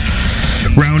night,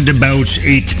 round about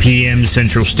 8 p.m.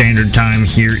 Central Standard Time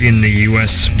here in the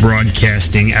U.S.,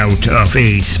 broadcasting out of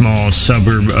a small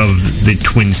suburb of the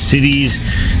Twin Cities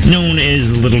known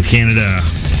as Little Canada.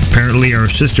 Apparently our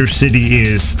sister city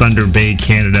is Thunder Bay,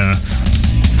 Canada,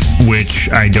 which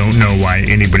I don't know why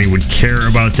anybody would care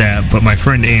about that, but my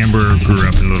friend Amber grew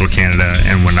up in Little Canada,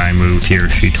 and when I moved here,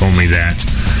 she told me that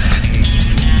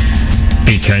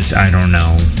because I don't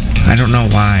know. I don't know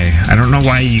why. I don't know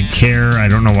why you care. I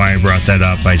don't know why I brought that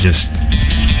up. I just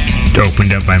opened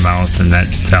up my mouth and that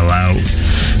fell out.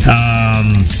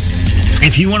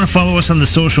 If you want to follow us on the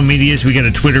social medias, we got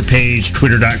a Twitter page,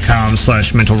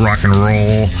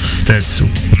 twitter.com/mentalrockandroll. That's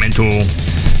mental,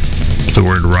 the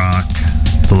word rock,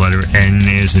 the letter N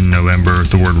is in November,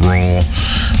 the word roll,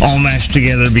 all mashed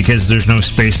together because there's no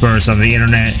space bars on the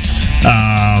internet.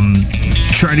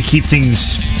 Try to keep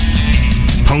things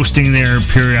posting there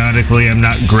periodically. I'm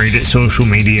not great at social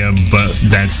media, but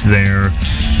that's there.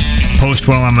 Post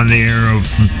while I'm on the air of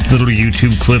little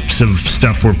YouTube clips of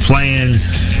stuff we're playing.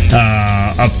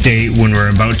 Update when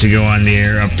we're about to go on the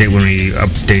air. Update when we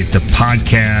update the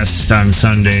podcast on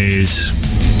Sundays.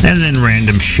 And then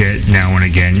random shit now and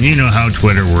again. You know how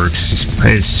Twitter works.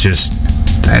 It's just,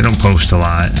 I don't post a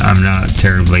lot. I'm not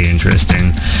terribly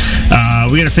interesting.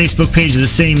 We got a Facebook page of the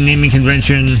same naming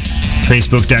convention,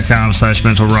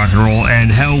 facebook.com/mentalrockandroll.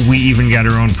 And hell, we even got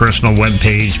our own personal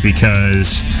webpage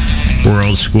because we're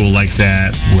old school like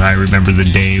that. I remember the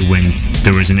day when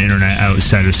there was an internet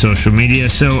outside of social media,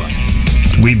 so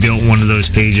we built one of those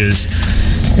pages.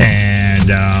 And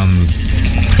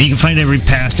you can find every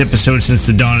past episode since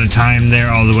the dawn of time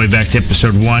there, all the way back to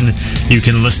episode 1. You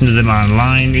can listen to them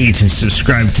online. You can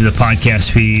subscribe to the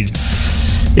podcast feed.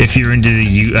 If you're into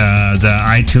the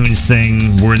iTunes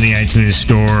thing, we're in the iTunes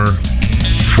store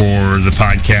for the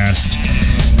podcast.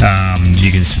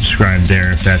 You can subscribe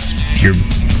there if that's your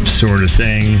sort of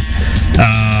thing.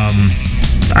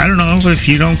 I don't know, if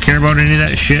you don't care about any of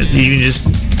that shit, you can just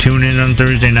tune in on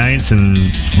Thursday nights and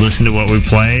listen to what we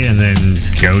play and then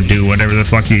go do whatever the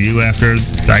fuck you do after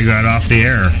I got off the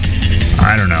air.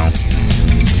 I don't know.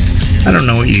 I don't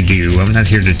know what you do. I'm not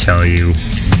here to tell you.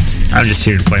 I'm just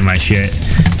here to play my shit.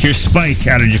 Here's Spike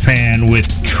out of Japan with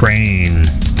Train.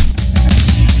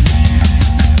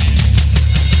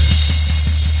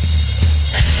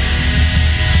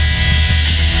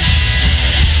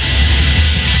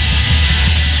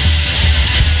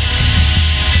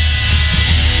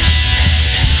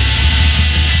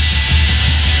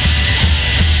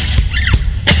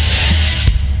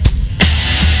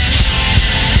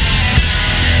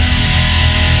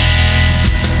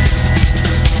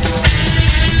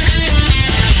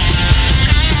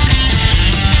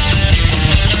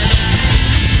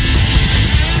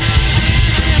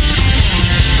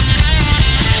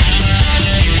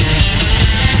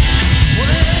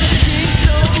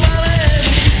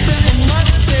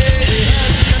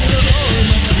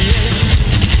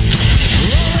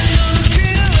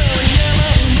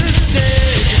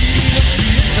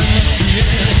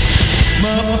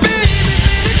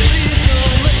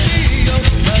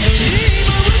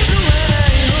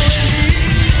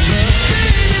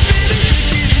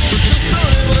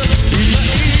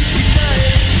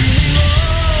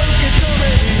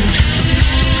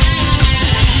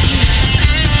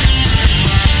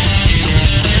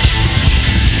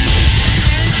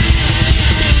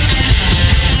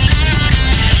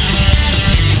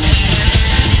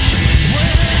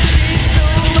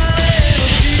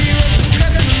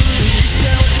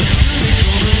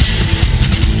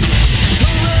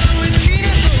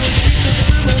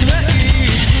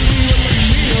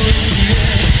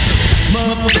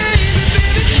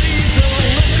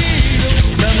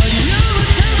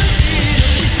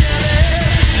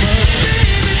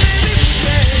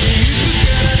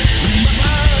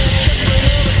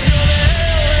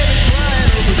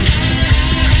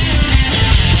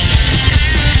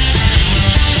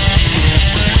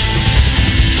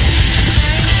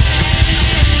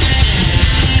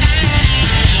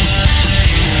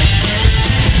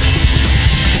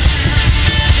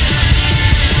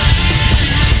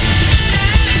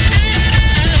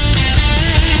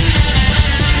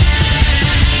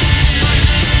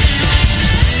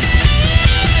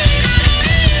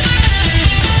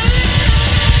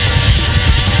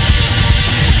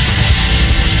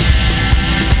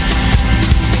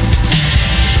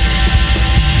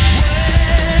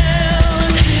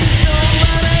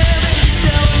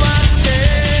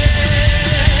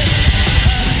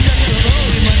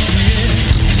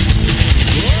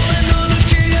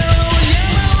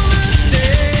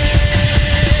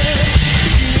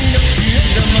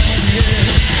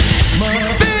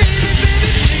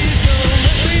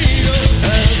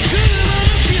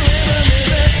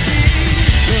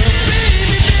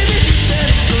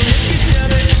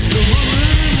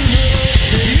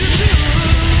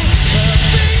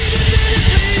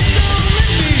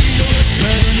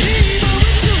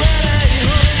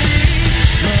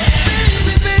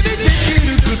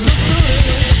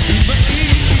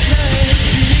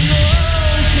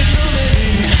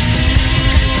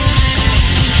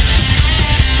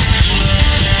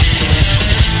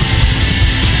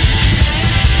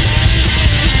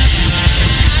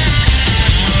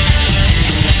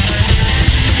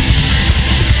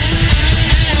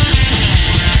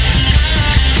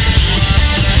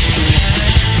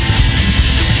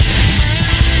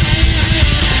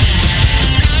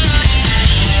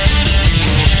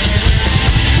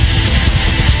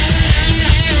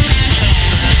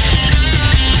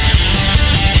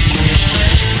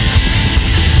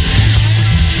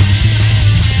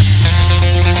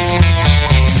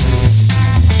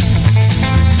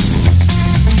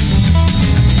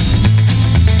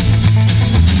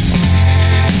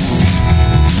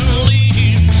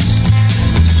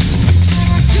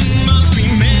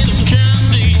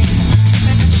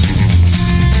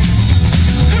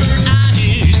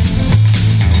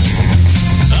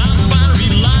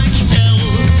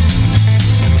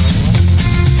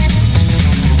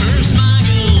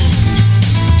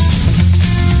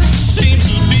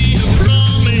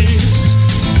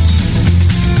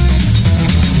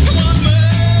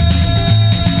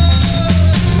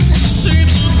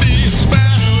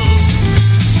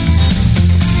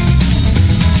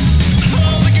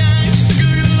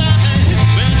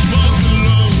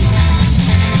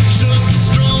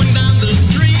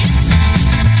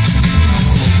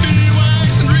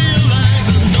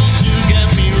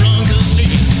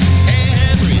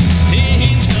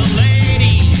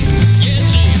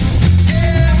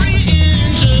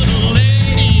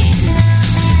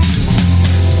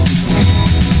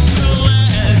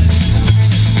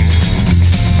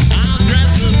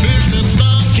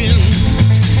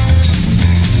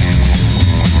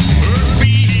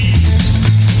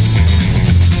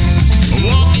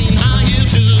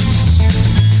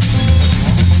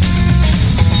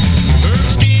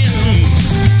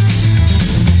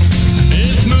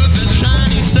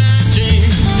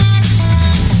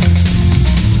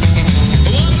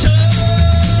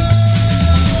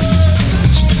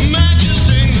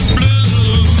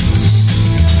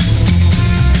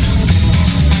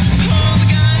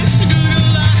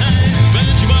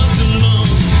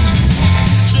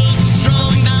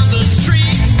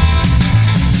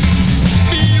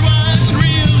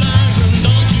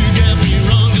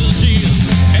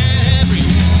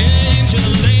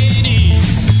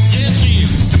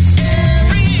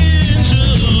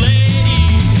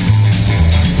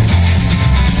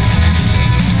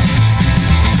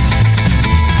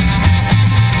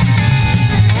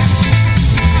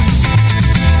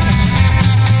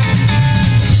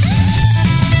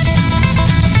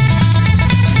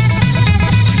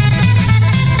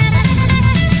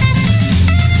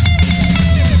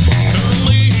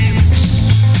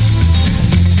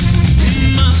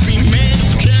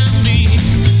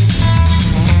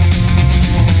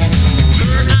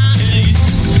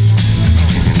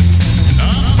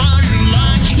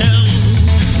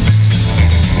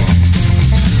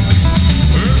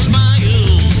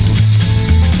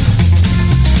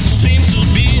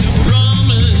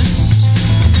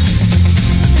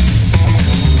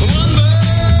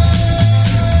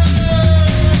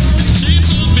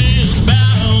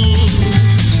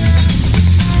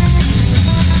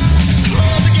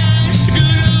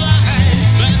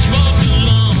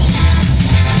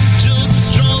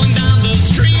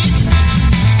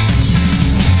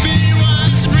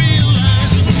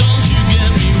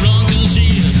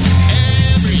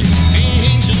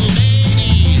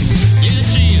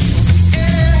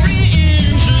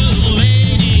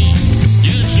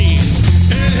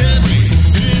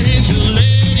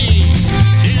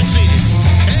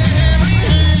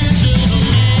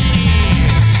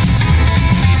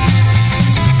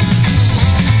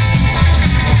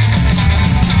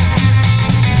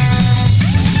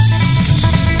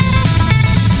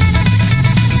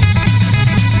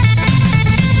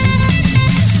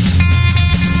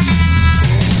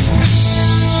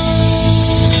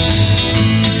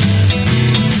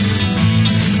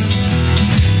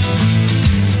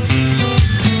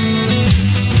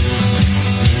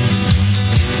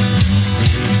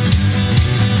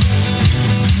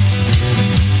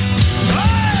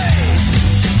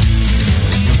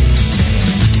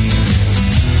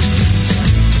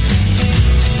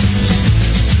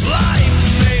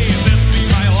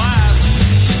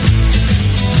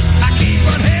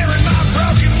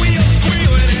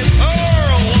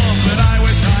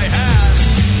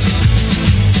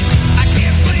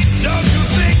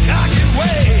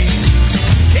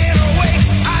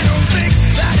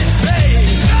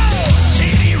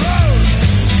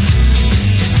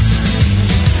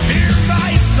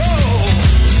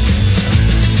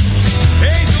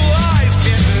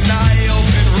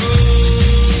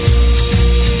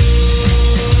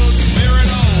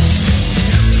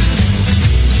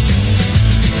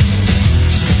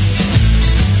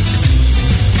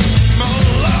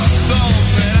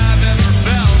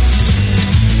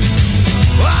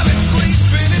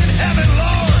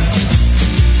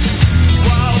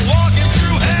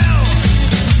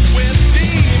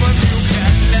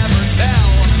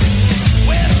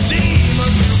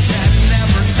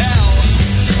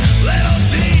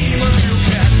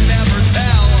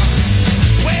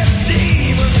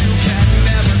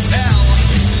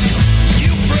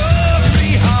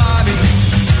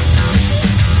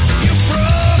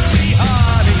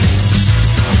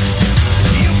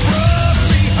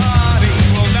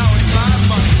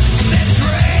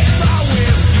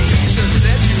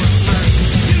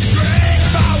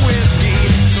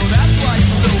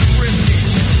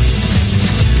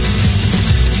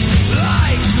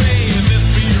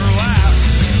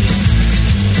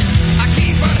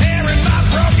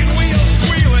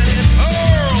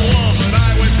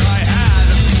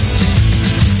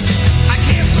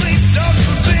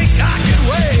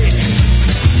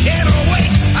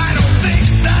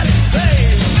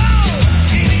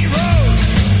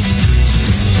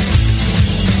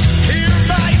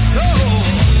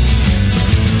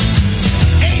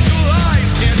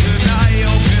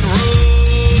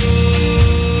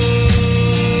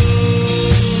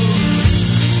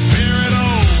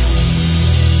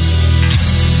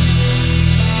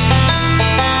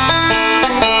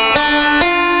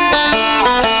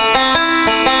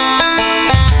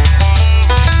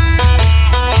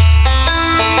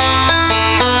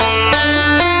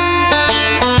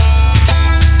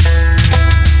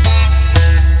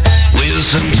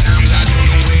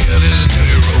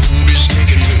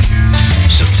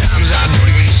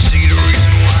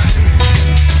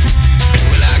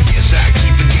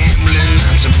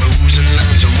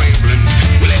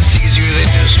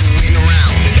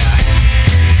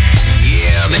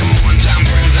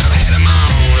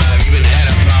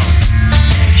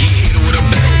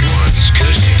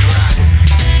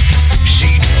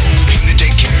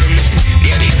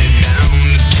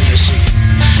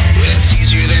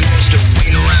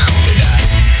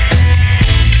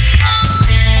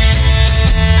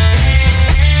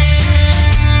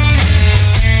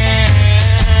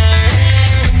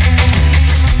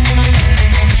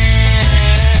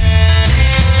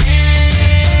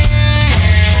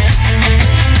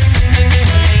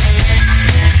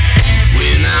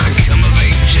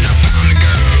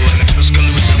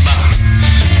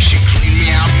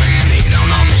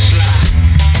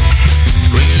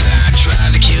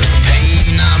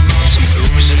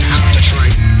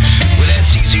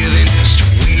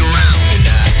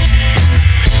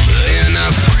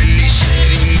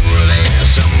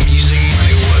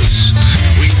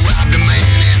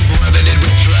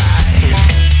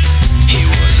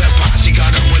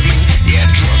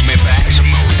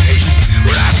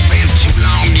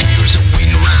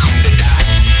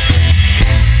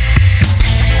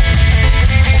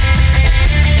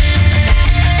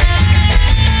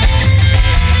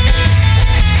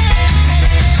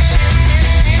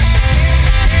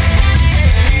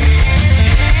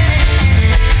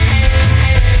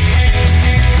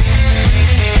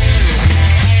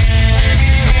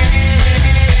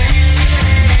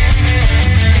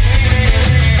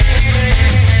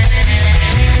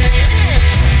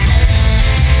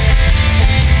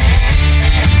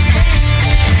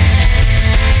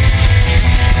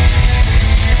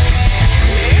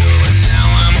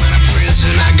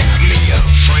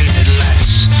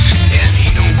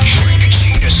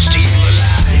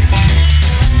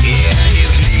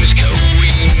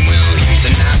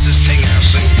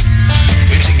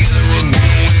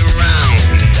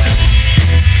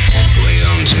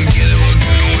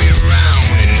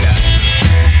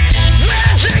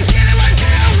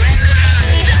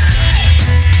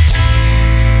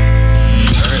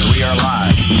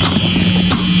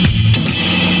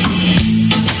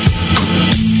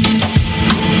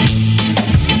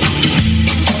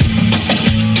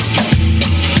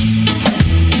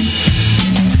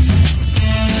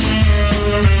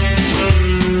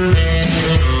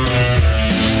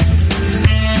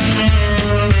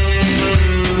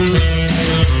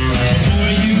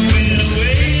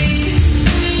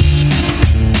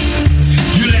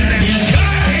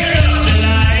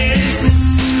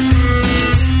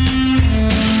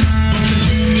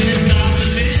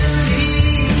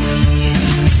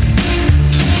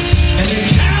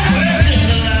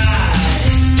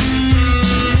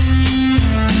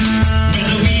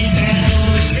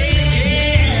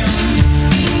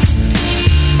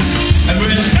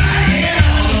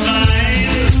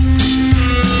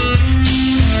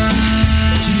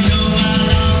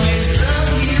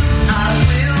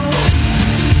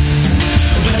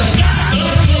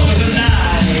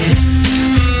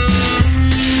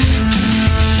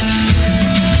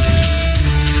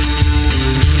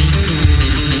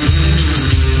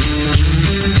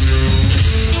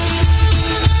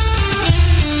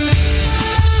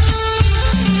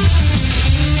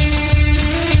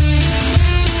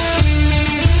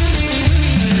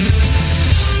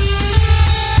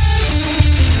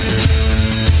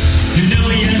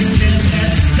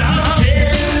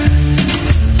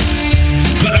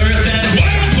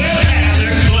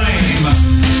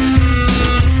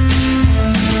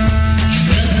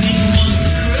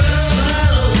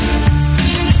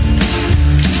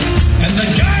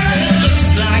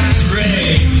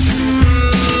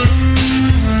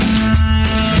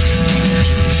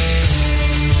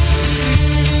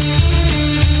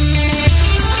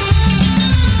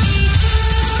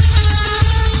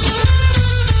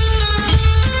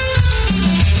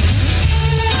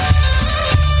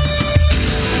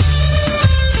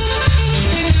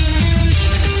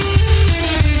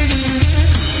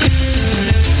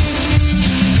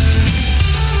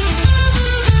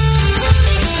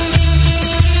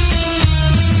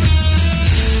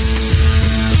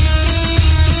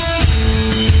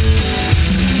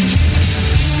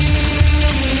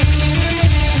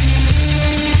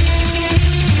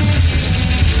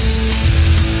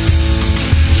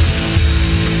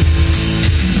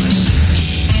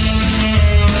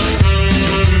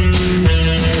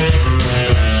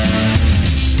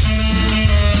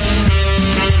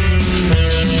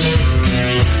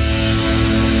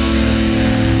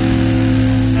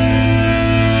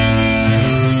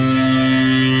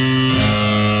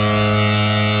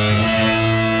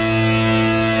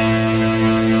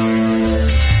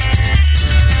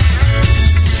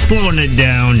 slowing it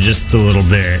down just a little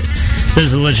bit. This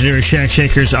is the legendary Shack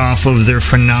Shakers off of their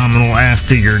phenomenal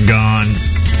After You're Gone.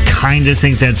 Kind of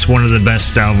think that's one of the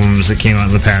best albums that came out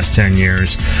in the past 10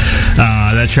 years.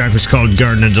 That track was called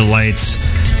Garden of Delights.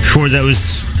 Before that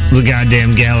was the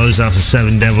goddamn Gallows off of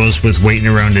Seven Devils with Waiting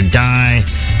Around to Die.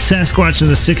 Sasquatch and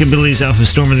the Sickabillies off of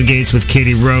Storm of the Gates with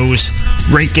Katie Rose.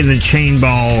 Raking the Chain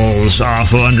Balls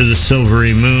off of Under the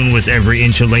Silvery Moon with Every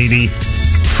Inch a Lady.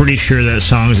 Pretty sure that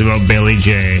song's about Bailey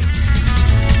J.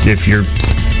 If you're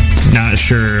not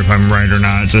sure if I'm right or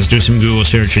not, just do some Google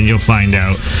search and you'll find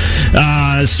out.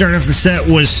 Starting off the set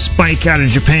was Spike out of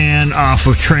Japan off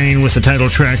of Train with the title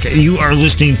track. You are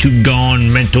listening to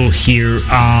Gone Mental here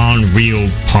on Real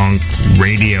Punk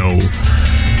Radio.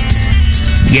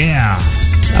 Yeah.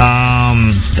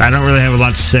 I don't really have a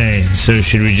lot to say, so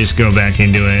should we just go back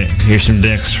into it? Here's some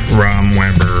Dix Rom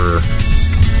Weber.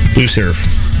 Blue Surf.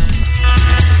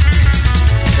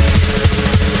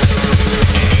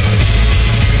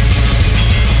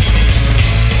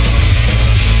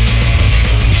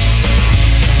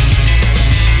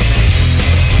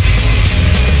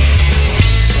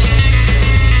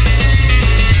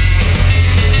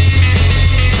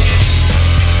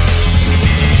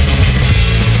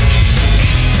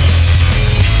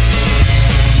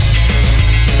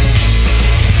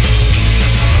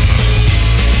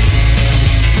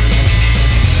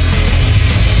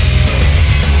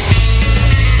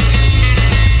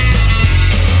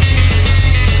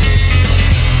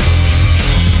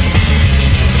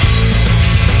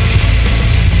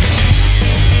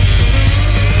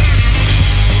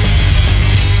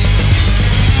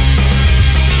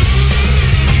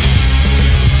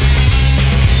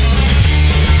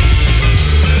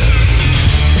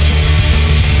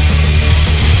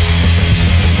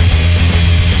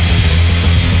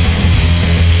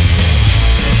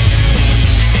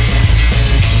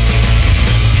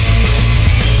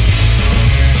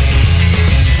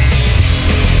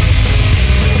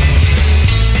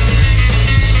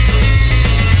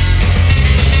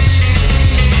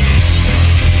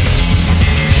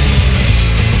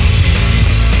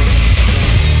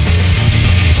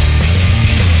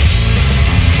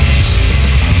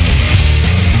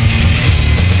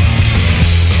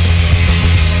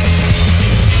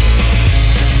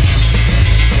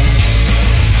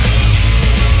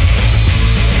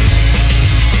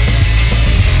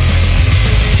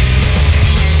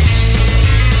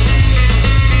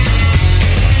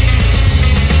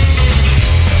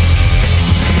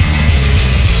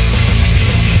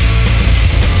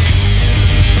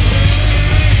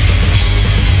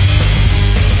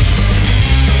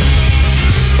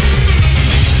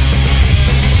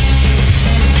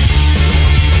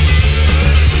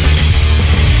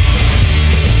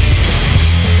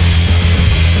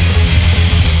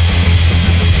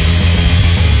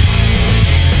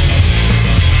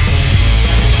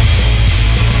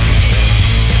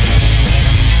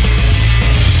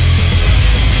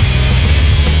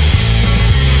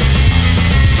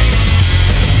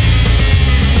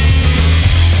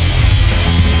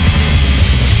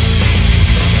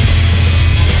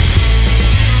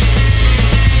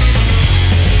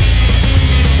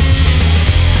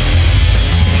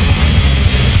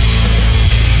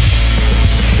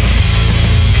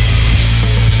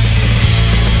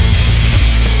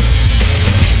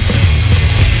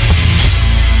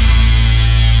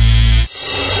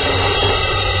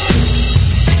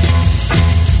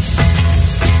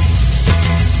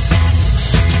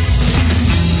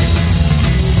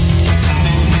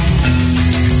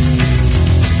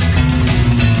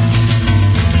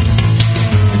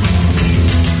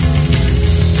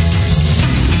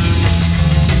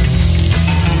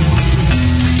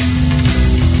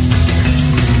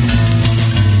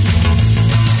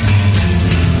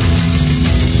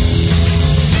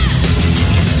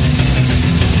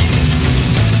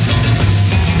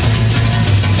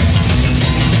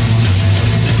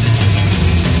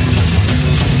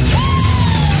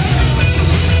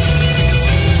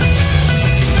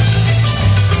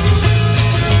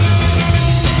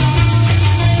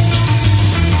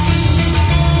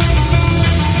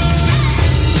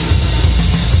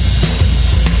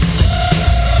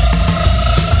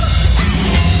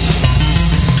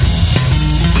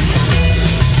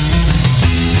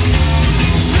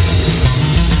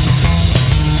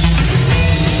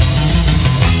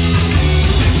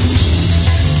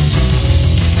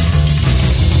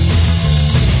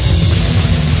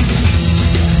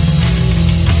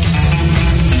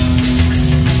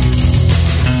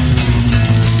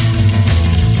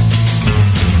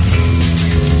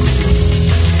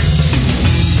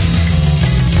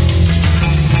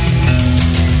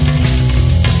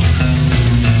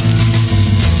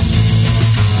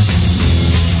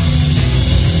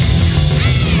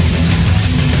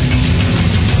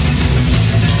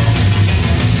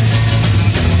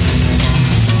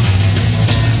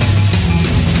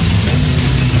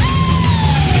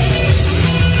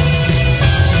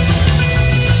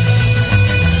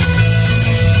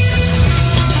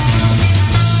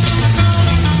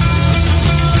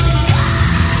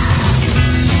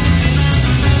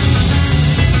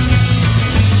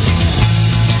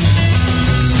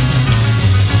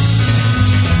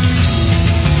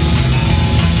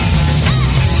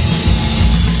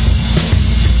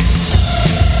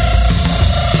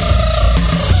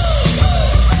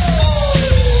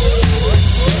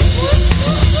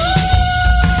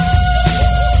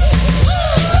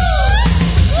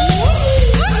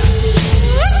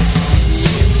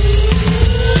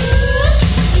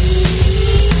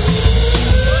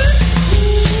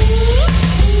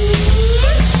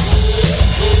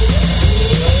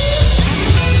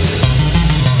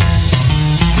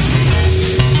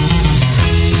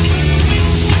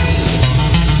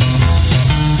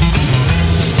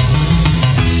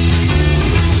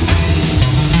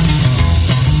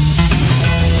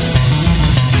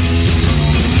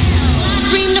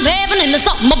 in the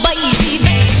summer, baby.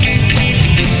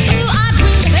 Ooh, I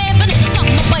dreamed of heaven in the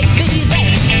summer, baby.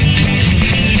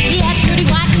 He had pretty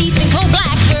white teeth and coal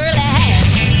black curly hair.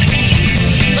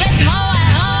 Let's ho,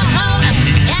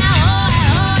 yeah,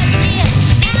 ho, still.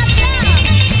 Now, John.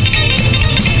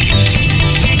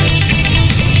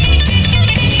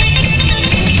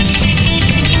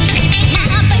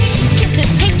 My baby's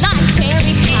kisses taste like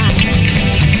cherry pie.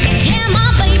 Yeah,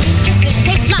 my baby's kisses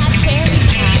taste like cherry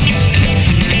pie.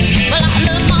 Well, I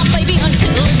love my baby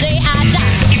until the day I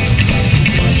die.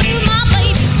 Ooh, my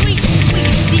baby's sweet, sweet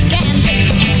as he can be.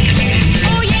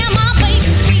 Oh yeah, my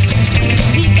baby's sweet, sweet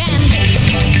as he can be.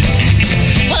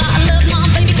 Well, I love my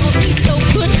baby 'cause he's so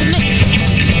good to me.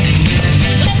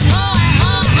 Let's ho, yeah,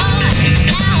 ho,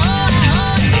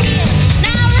 still.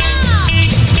 Now rock.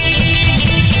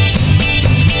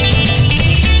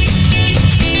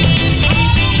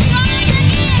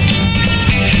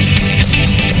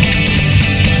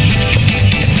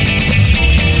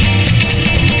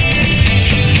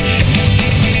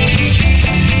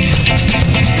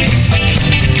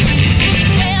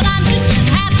 Well, I'm just as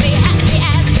happy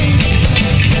as can be.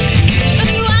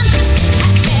 Ooh, I'm just as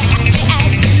happy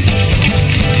as can be.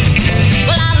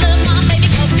 Well, I love my baby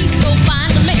 'cause he's so fine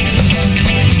to me.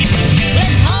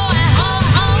 Let's ho, yeah, ho,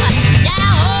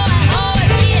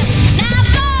 still. Now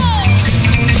go.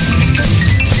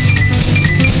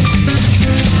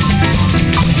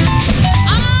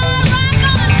 All right,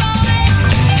 going, boys.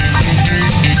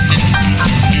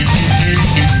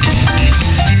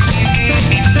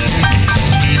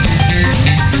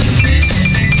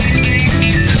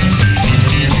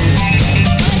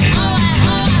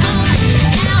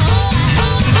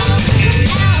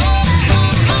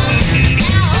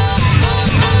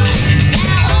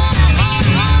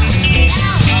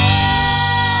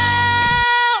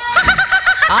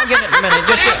 I'll get it in a minute.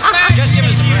 Just give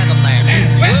us some rhythm there.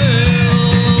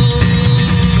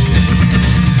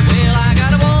 Well, I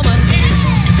got a woman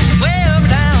way over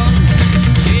town.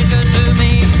 She's good to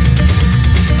me.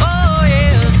 Oh,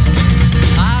 yes.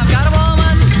 I've got a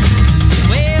woman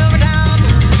way over town.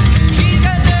 She's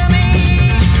good to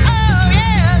me. Oh,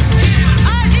 yes.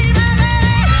 Oh, she's my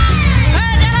baby.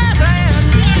 Her jealous man.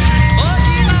 Oh,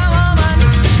 she's my woman.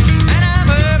 And I'm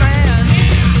her man.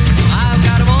 I've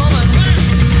got a woman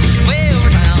way over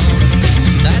town.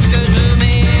 That's good to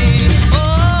me.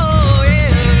 Oh,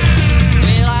 yeah.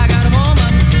 Well, I got a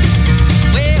woman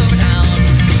way over town.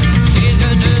 She's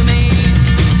good to me.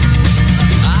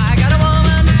 I got a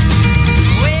woman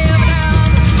way over town.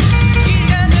 She's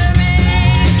good to me.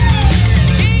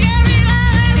 She gave me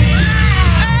love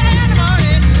early in the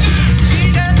morning.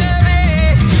 She's good to me.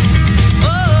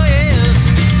 Oh, yes.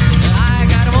 I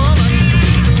got a woman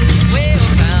way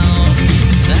over town.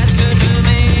 That's good to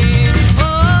me.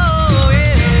 Oh,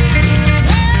 yeah.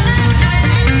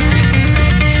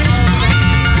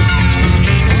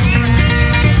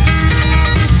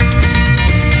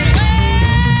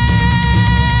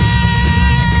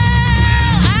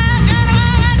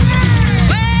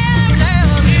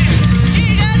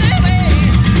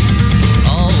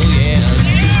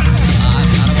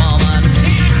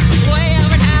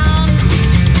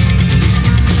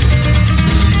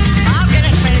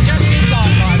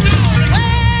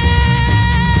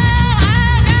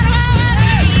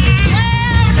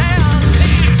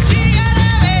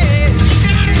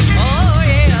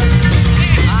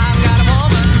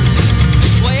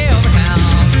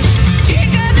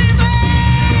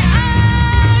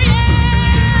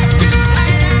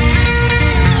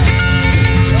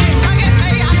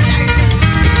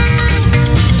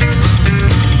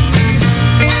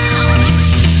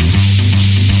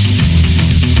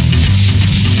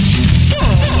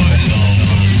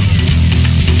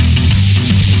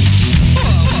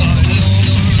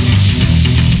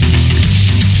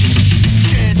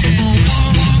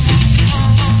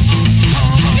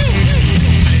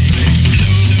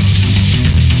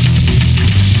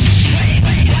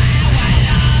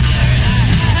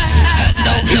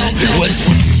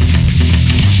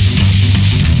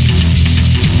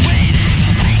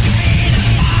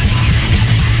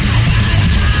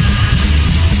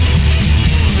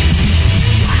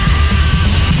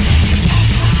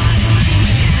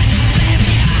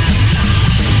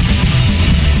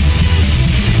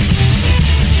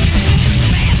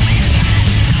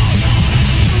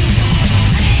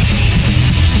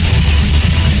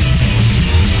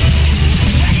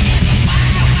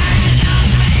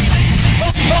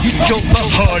 Jump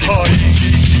up hard.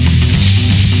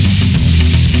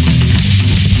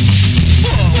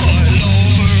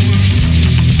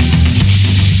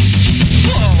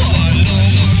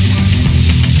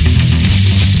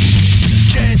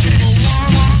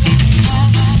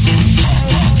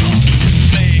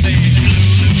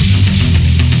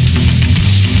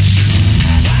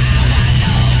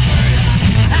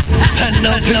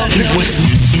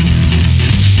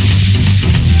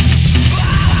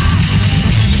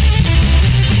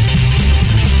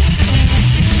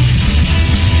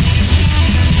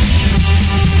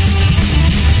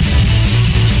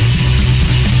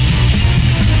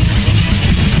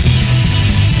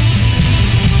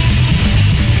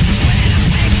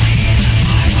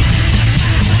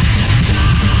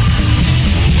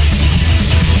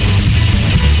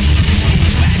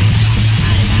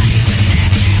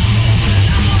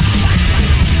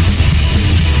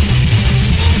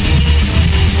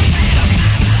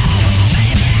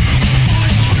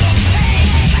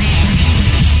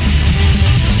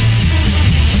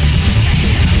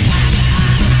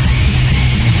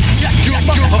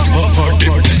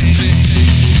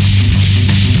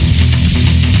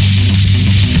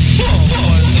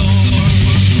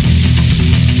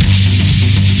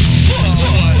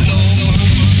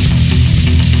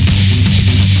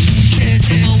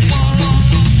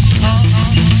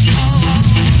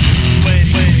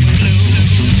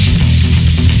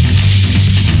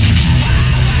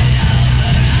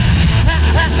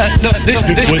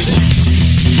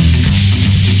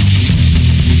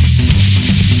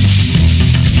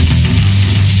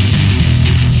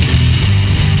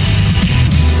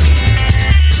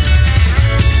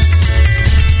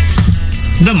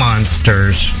 The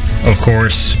Monsters, of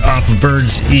course, off of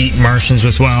Birds Eat Martians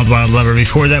with Wild Wild Lover.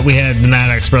 Before that, we had the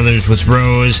Maddox Brothers with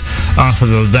Rose, off of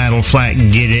the That'll Flat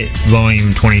Get It,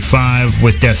 Volume 25,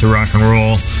 with Death of Rock and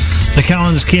Roll. The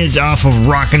Collins Kids off of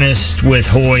Rockinist with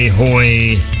Hoy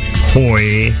Hoy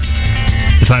Hoy.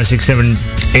 The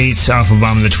 5678s off of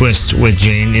Bomb the Twist with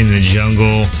Jane in the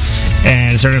Jungle.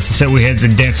 And starting off the set, we had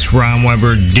the Dex Ron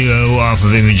Weber duo off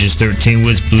of Images 13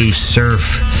 with Blue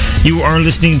Surf. You are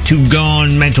listening to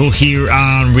Gone Mental here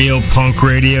on Real Punk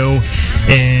Radio.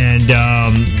 And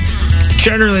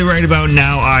generally right about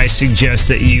now, I suggest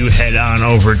that you head on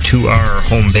over to our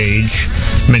homepage,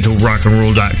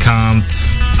 mentalrockandroll.com.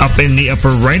 Up in the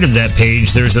upper right of that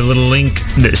page, there's a little link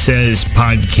that says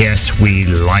Podcasts We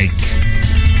Like.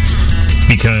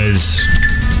 Because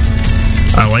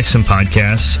I like some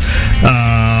podcasts.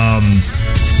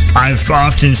 I've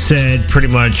often said pretty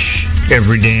much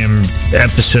every damn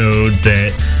episode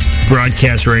that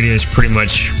broadcast radio has pretty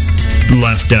much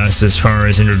left us as far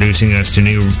as introducing us to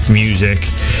new music.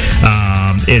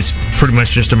 It's pretty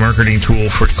much just a marketing tool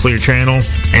for Clear Channel,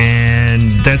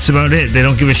 and that's about it. They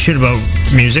don't give a shit about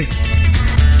music,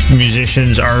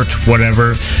 musicians, art,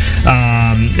 whatever.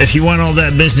 If you want all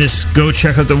that business, go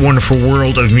check out the wonderful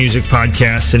world of music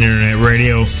podcasts and internet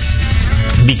radio,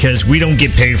 because we don't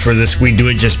get paid for this. We do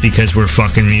it just because we're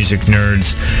fucking music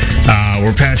nerds.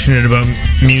 We're passionate about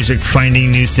music, finding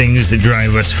new things that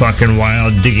drive us fucking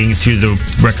wild, digging through the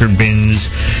record bins,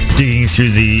 digging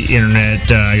through the internet,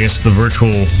 I guess the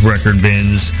virtual record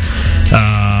bins,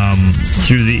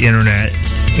 through the internet,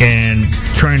 and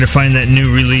trying to find that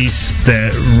new release,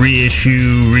 that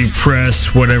reissue,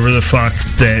 repress, whatever the fuck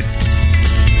that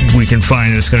we can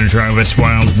find that's going to drive us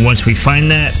wild. Once we find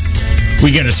that,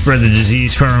 we got to spread the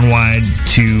disease far and wide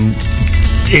to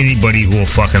anybody who will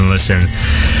fucking listen.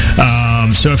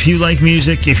 So if you like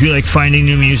music, if you like finding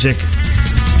new music,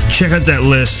 check out that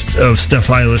list of stuff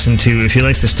I listen to. If you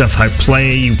like the stuff I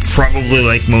play, you probably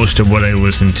like most of what I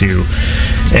listen to.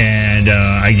 And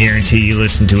I guarantee you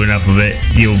listen to enough of it,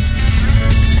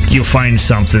 you'll find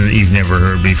something that you've never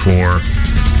heard before.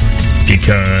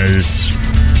 Because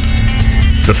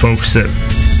the folks that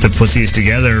put these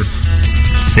together,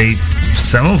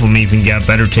 some of them even got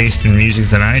better taste in music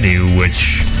than I do,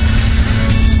 which,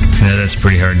 that's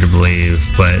pretty hard to believe.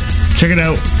 But check it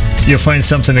out. You'll find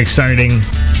something exciting.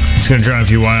 It's going to drive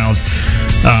you wild.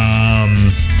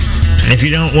 If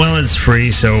you don't, well, it's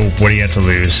free, so what do you got to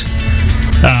lose?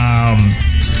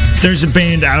 There's a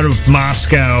band out of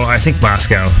Moscow, I think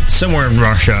Moscow, somewhere in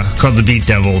Russia, called the Beat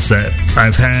Devils, that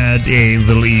I've had a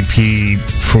little EP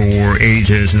for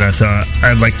ages, and I thought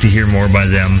I'd like to hear more by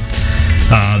them.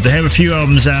 They have a few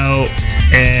albums out,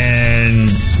 and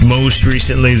most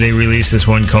recently they released this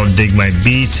one called Dig My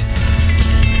Beat.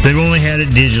 They've only had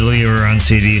it digitally or on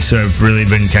CD, so I've really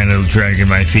been kind of dragging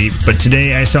my feet. But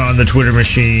today I saw on the Twitter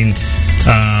machine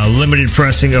limited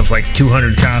pressing of like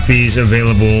 200 copies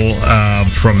available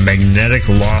from Magnetic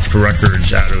Loft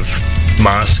Records out of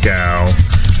Moscow.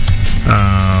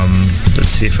 Let's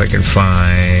see if I can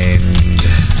find...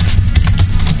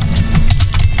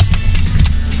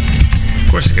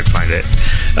 Of course I can find it.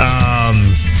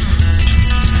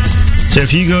 So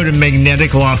if you go to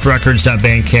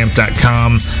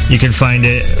magneticloftrecords.bandcamp.com, you can find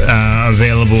it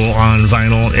available on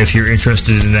vinyl if you're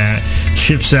interested in that.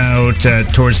 Ships out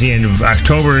towards the end of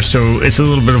October, so it's a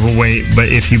little bit of a wait, but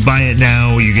if you buy it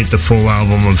now, you get the full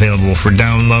album available for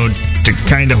download to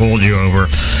kind of hold you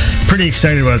over. Pretty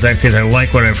excited about that because I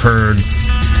like what I've heard,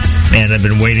 and I've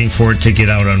been waiting for it to get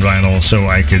out on vinyl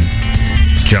so I could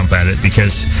jump at it,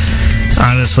 because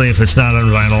honestly, if it's not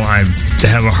on vinyl, I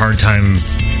have a hard time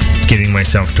getting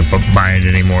myself to buy it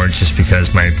anymore, just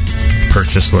because my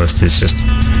purchase list is just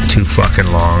too fucking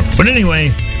long. But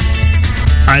anyway,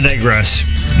 I digress.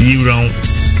 You don't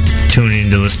tune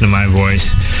in to listen to my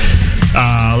voice.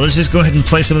 Let's just go ahead and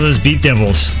play some of those Beat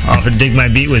Devils off of Dig My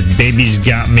Beat with Baby's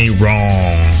Got Me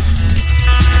Wrong.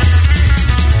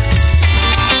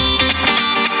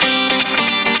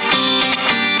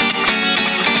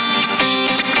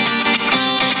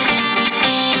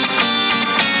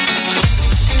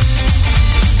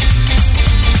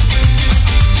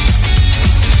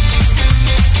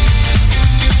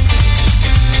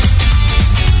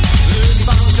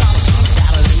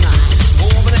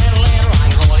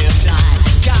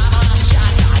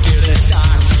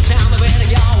 Tell me where to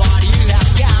go, what do you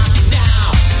have got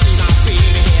now?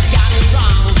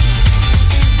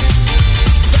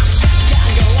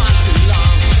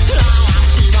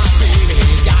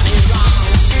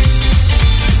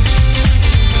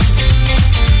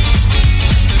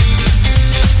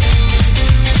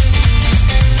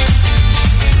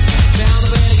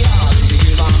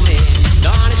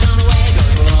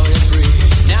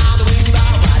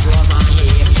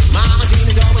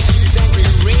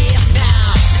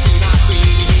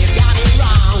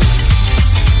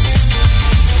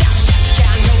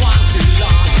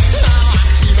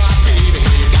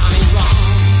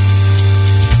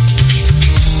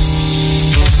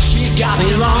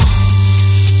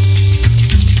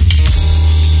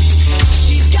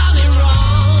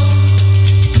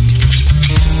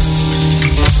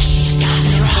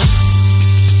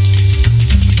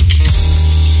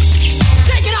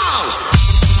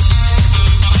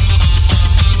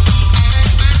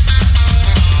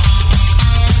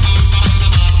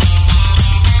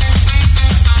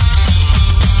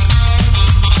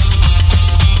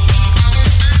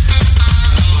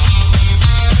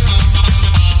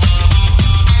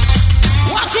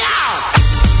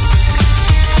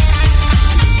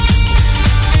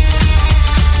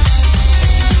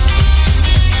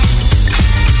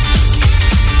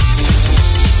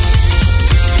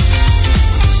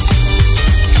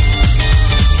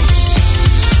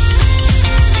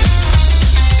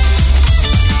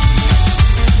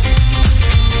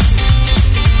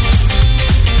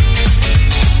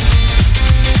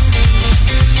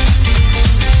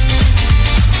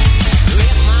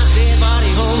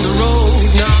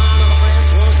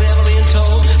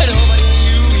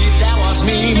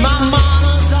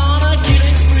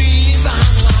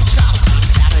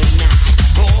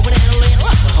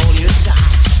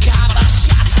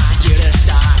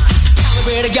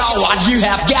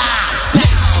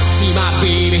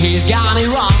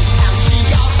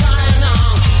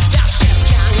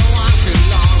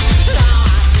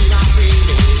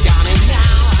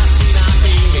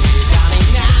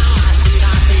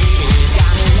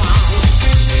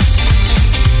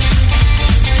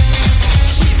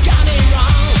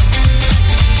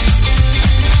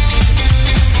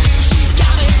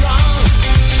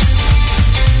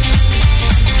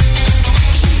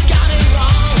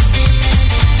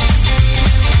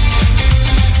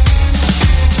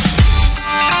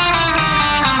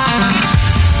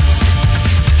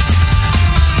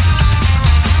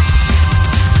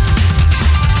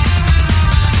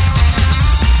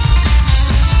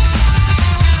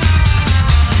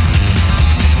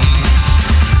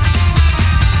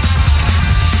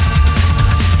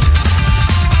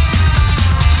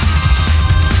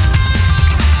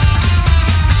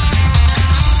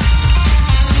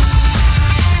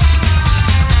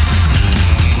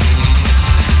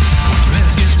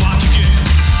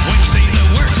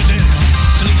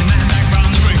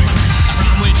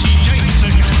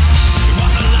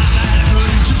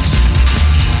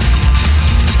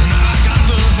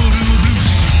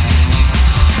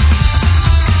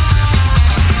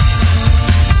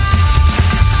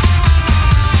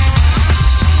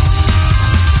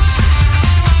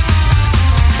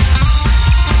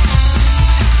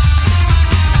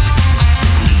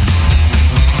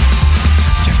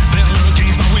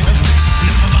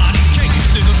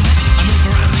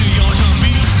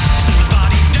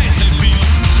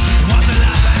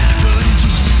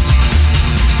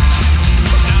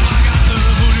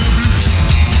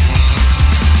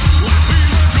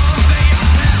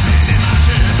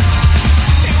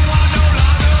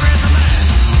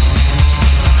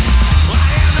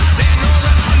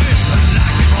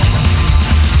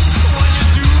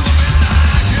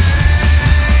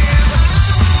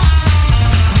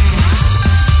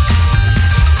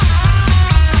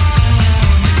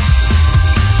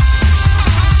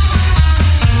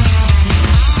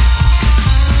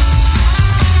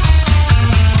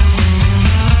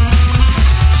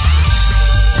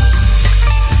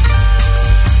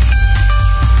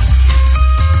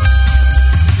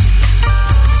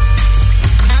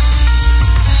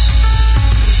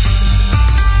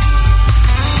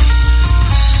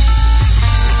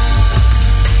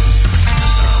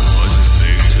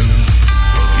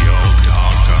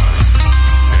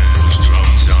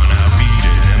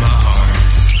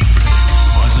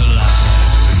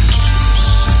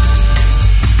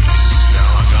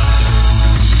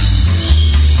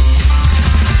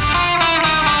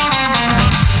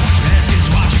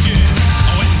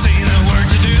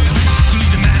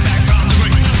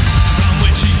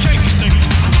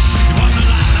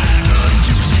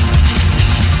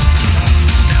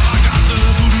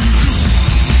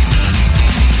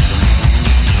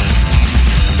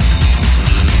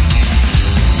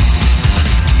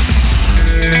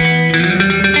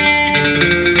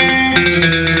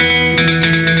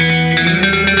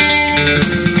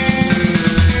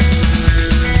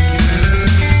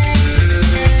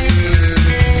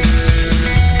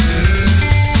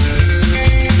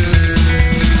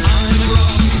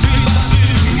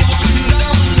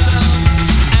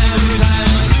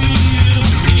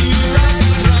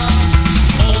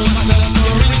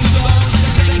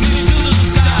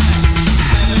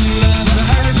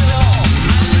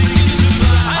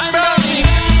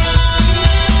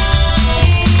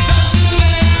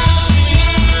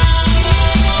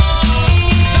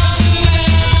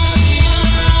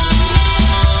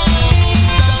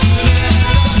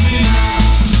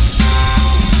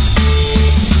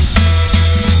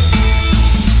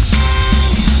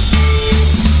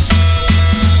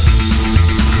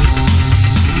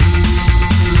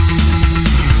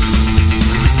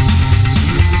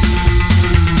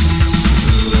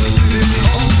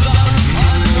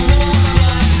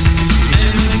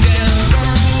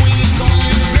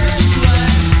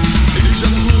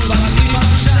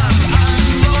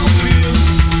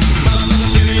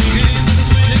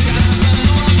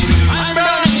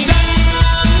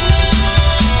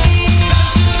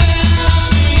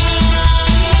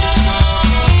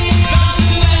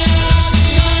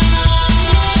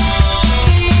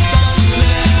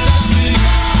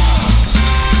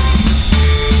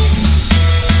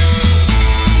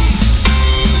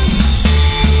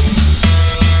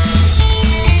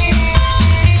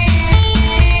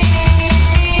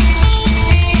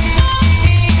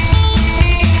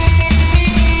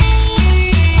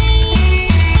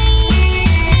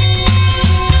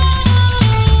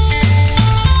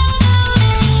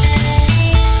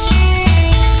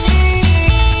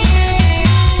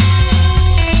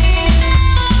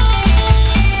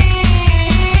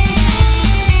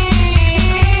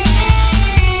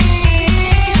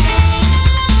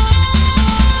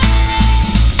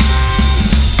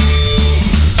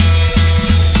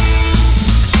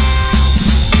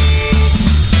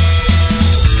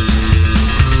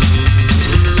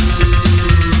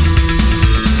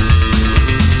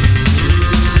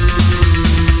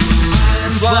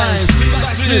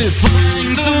 ship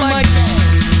flying to my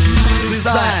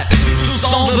side. It's the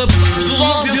song that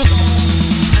love your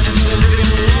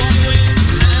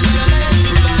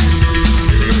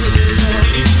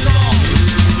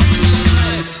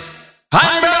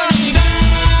I'm running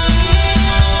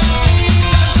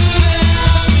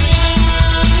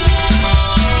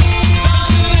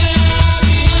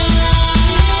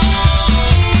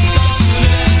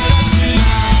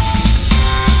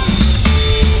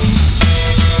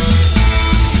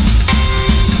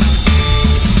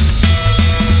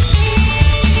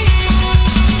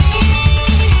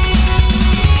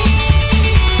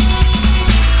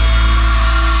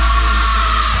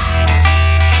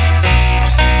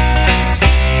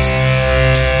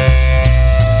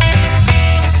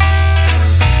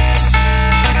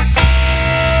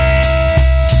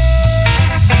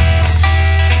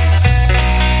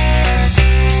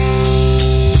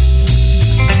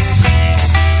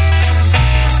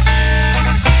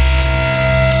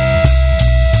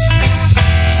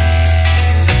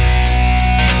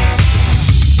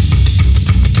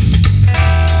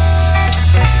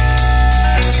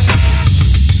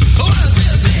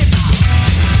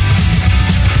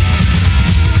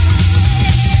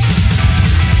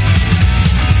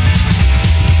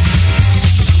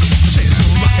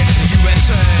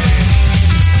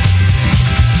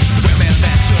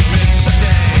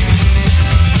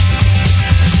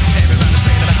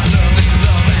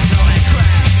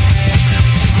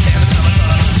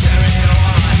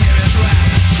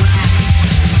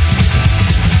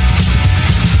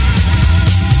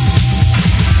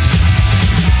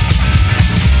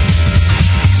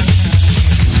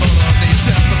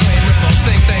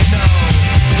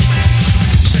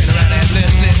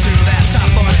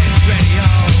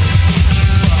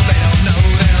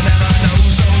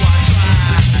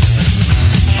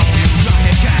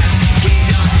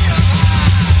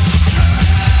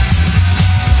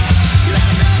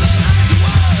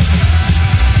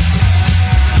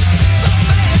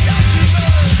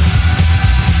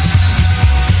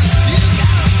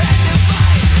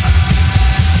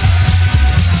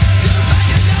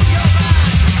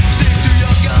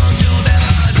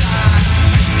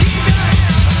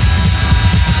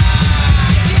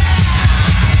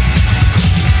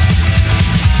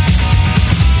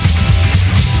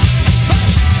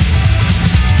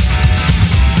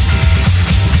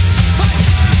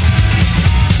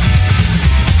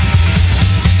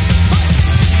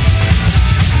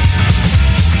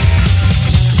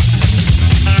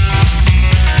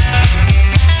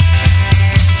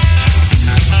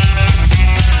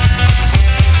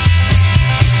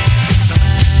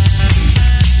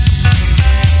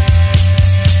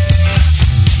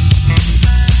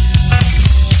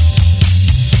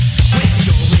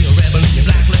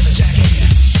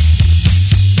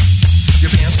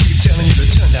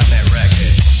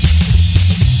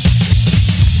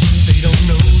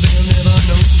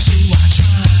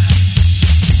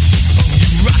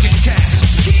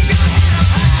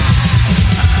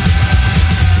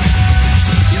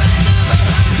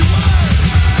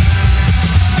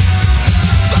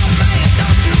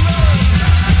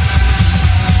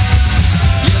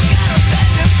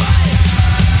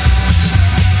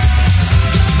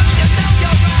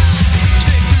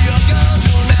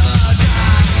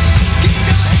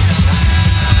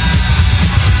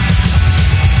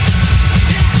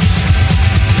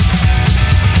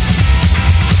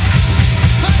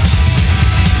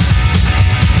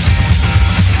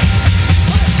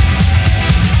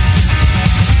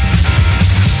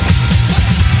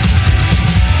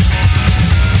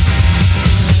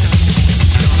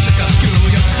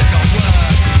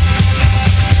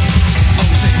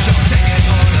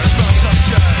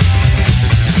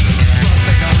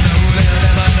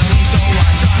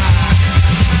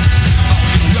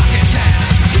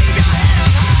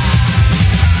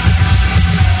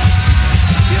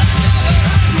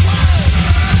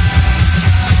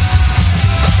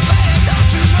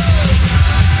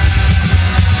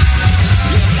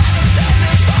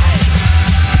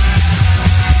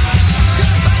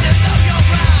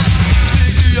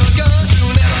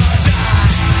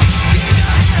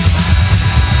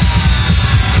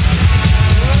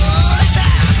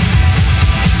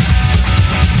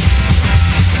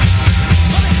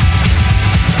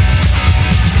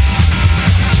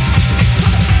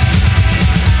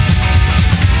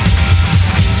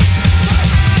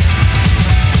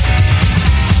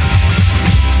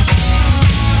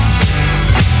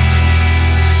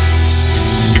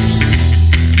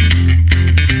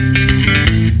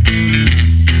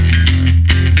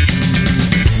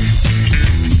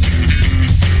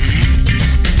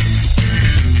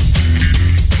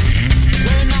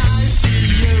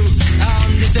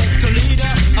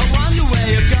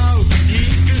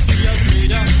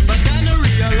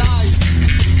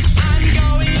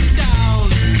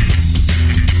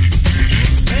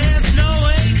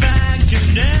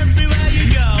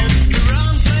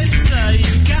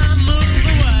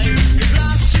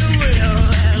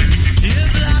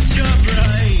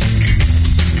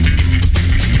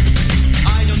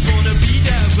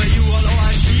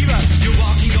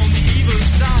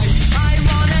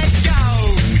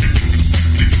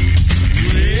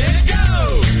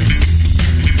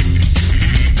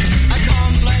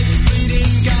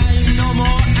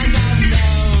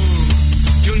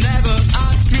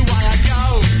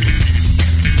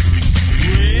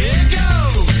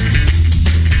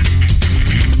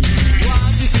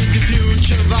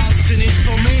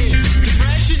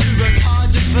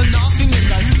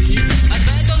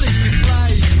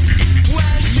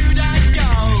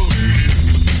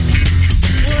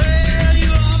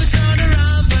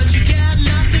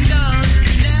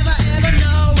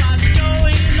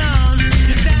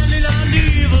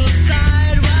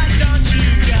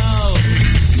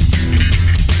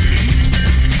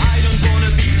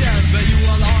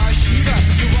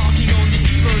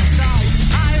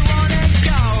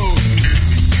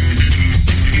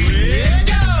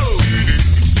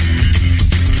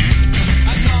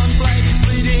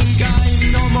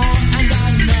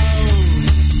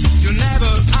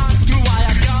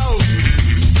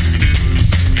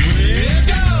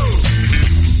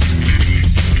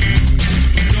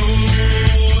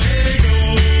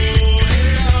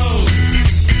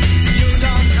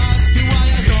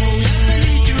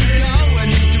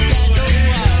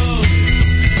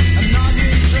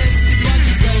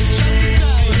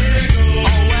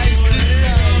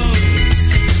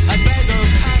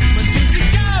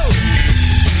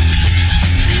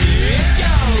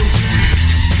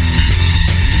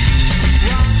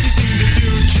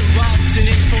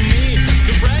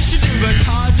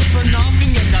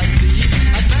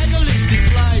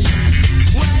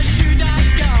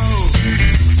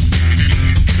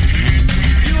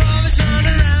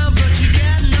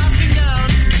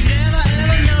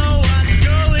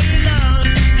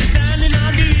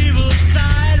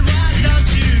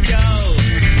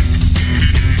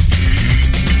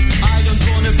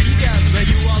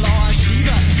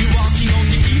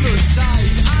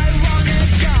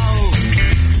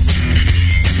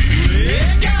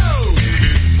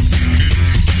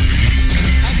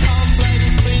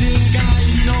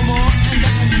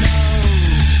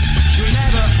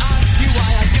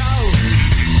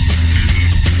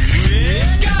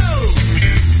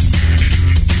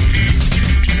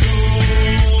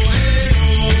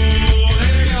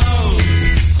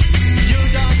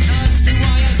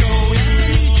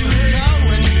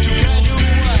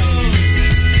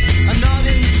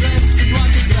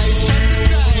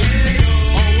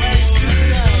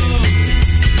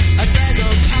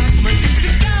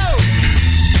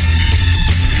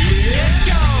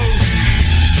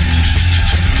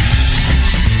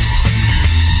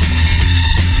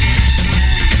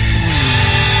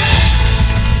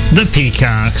The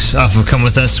Peacocks off of Come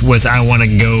With Us with I Wanna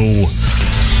Go.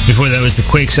 Before that was the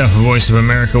Quakes off of Voice of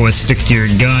America with Stick to Your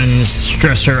Guns.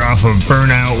 Stressor off of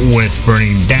Burnout with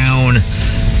Burning Down.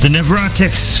 The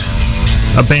Nevrotics,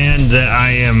 a band that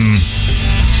I am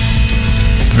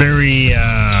very,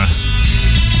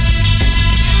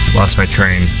 lost my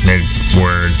train,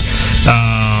 word.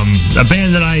 A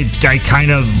band that I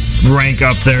kind of rank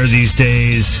up there these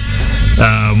days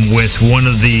with one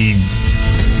of the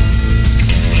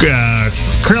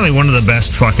currently one of the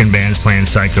best fucking bands playing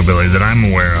psychobilly that I'm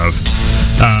aware of.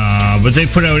 But they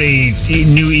put out a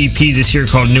new EP this year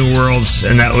called New Worlds,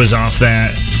 and that was off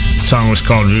that. The song was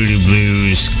called Voodoo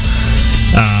Blues.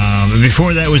 And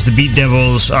before that was the Beat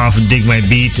Devils off of Dig My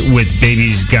Beat with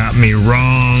Baby's Got Me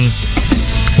Wrong.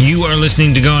 You are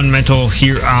listening to Gone Mental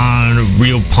here on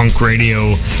Real Punk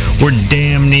Radio. We're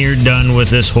damn near done with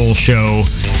this whole show.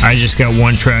 I just got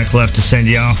one track left to send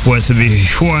you off with.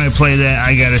 Before I play that,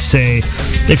 I gotta say,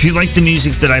 if you like the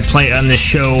music that I play on this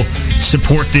show,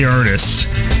 support the artists.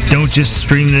 Don't just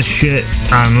stream this shit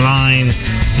online.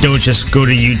 Don't just go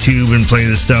to YouTube and play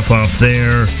the stuff off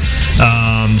there.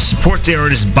 Support the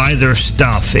artists, buy their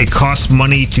stuff. It costs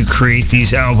money to create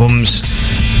these albums.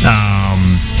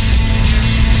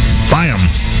 Buy them.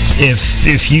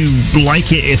 If you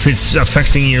like it, if it's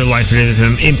affecting your life, and if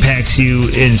it impacts you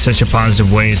in such a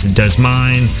positive way as it does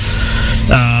mine,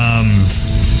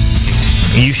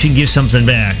 you should give something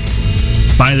back.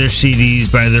 Buy their CDs,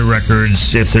 buy their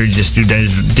records. If they just do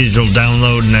digital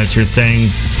download and that's your thing,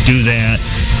 do that.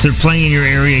 If they're playing in your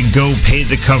area, go pay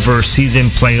the cover, see them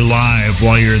play live.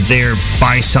 While you're there,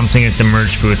 buy something at the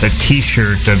merch booth, a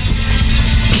t-shirt, a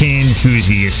can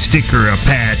koozie, a sticker, a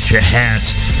patch, a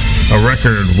hat, a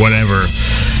record, whatever.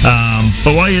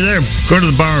 But while you're there, go to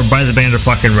the bar, buy the band a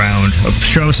fucking round.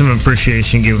 Show them some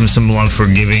appreciation, give them some love for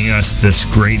giving us this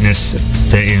greatness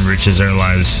that enriches our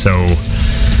lives. So,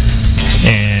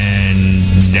 and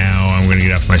now I'm going to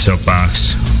get off my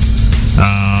soapbox.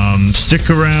 Stick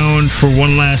around for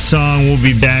one last song. We'll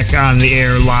be back on the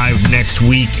air live next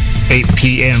week, 8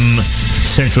 p.m.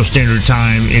 Central Standard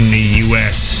Time in the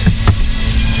U.S.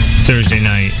 Thursday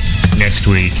night next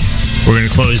week. We're going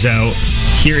to close out.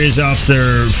 Here is off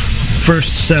their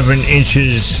first 7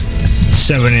 inches,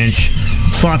 7-inch,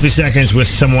 Sloppy Seconds with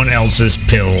Someone Else's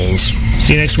Pills.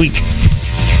 See you next week.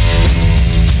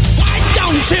 Why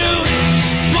don't you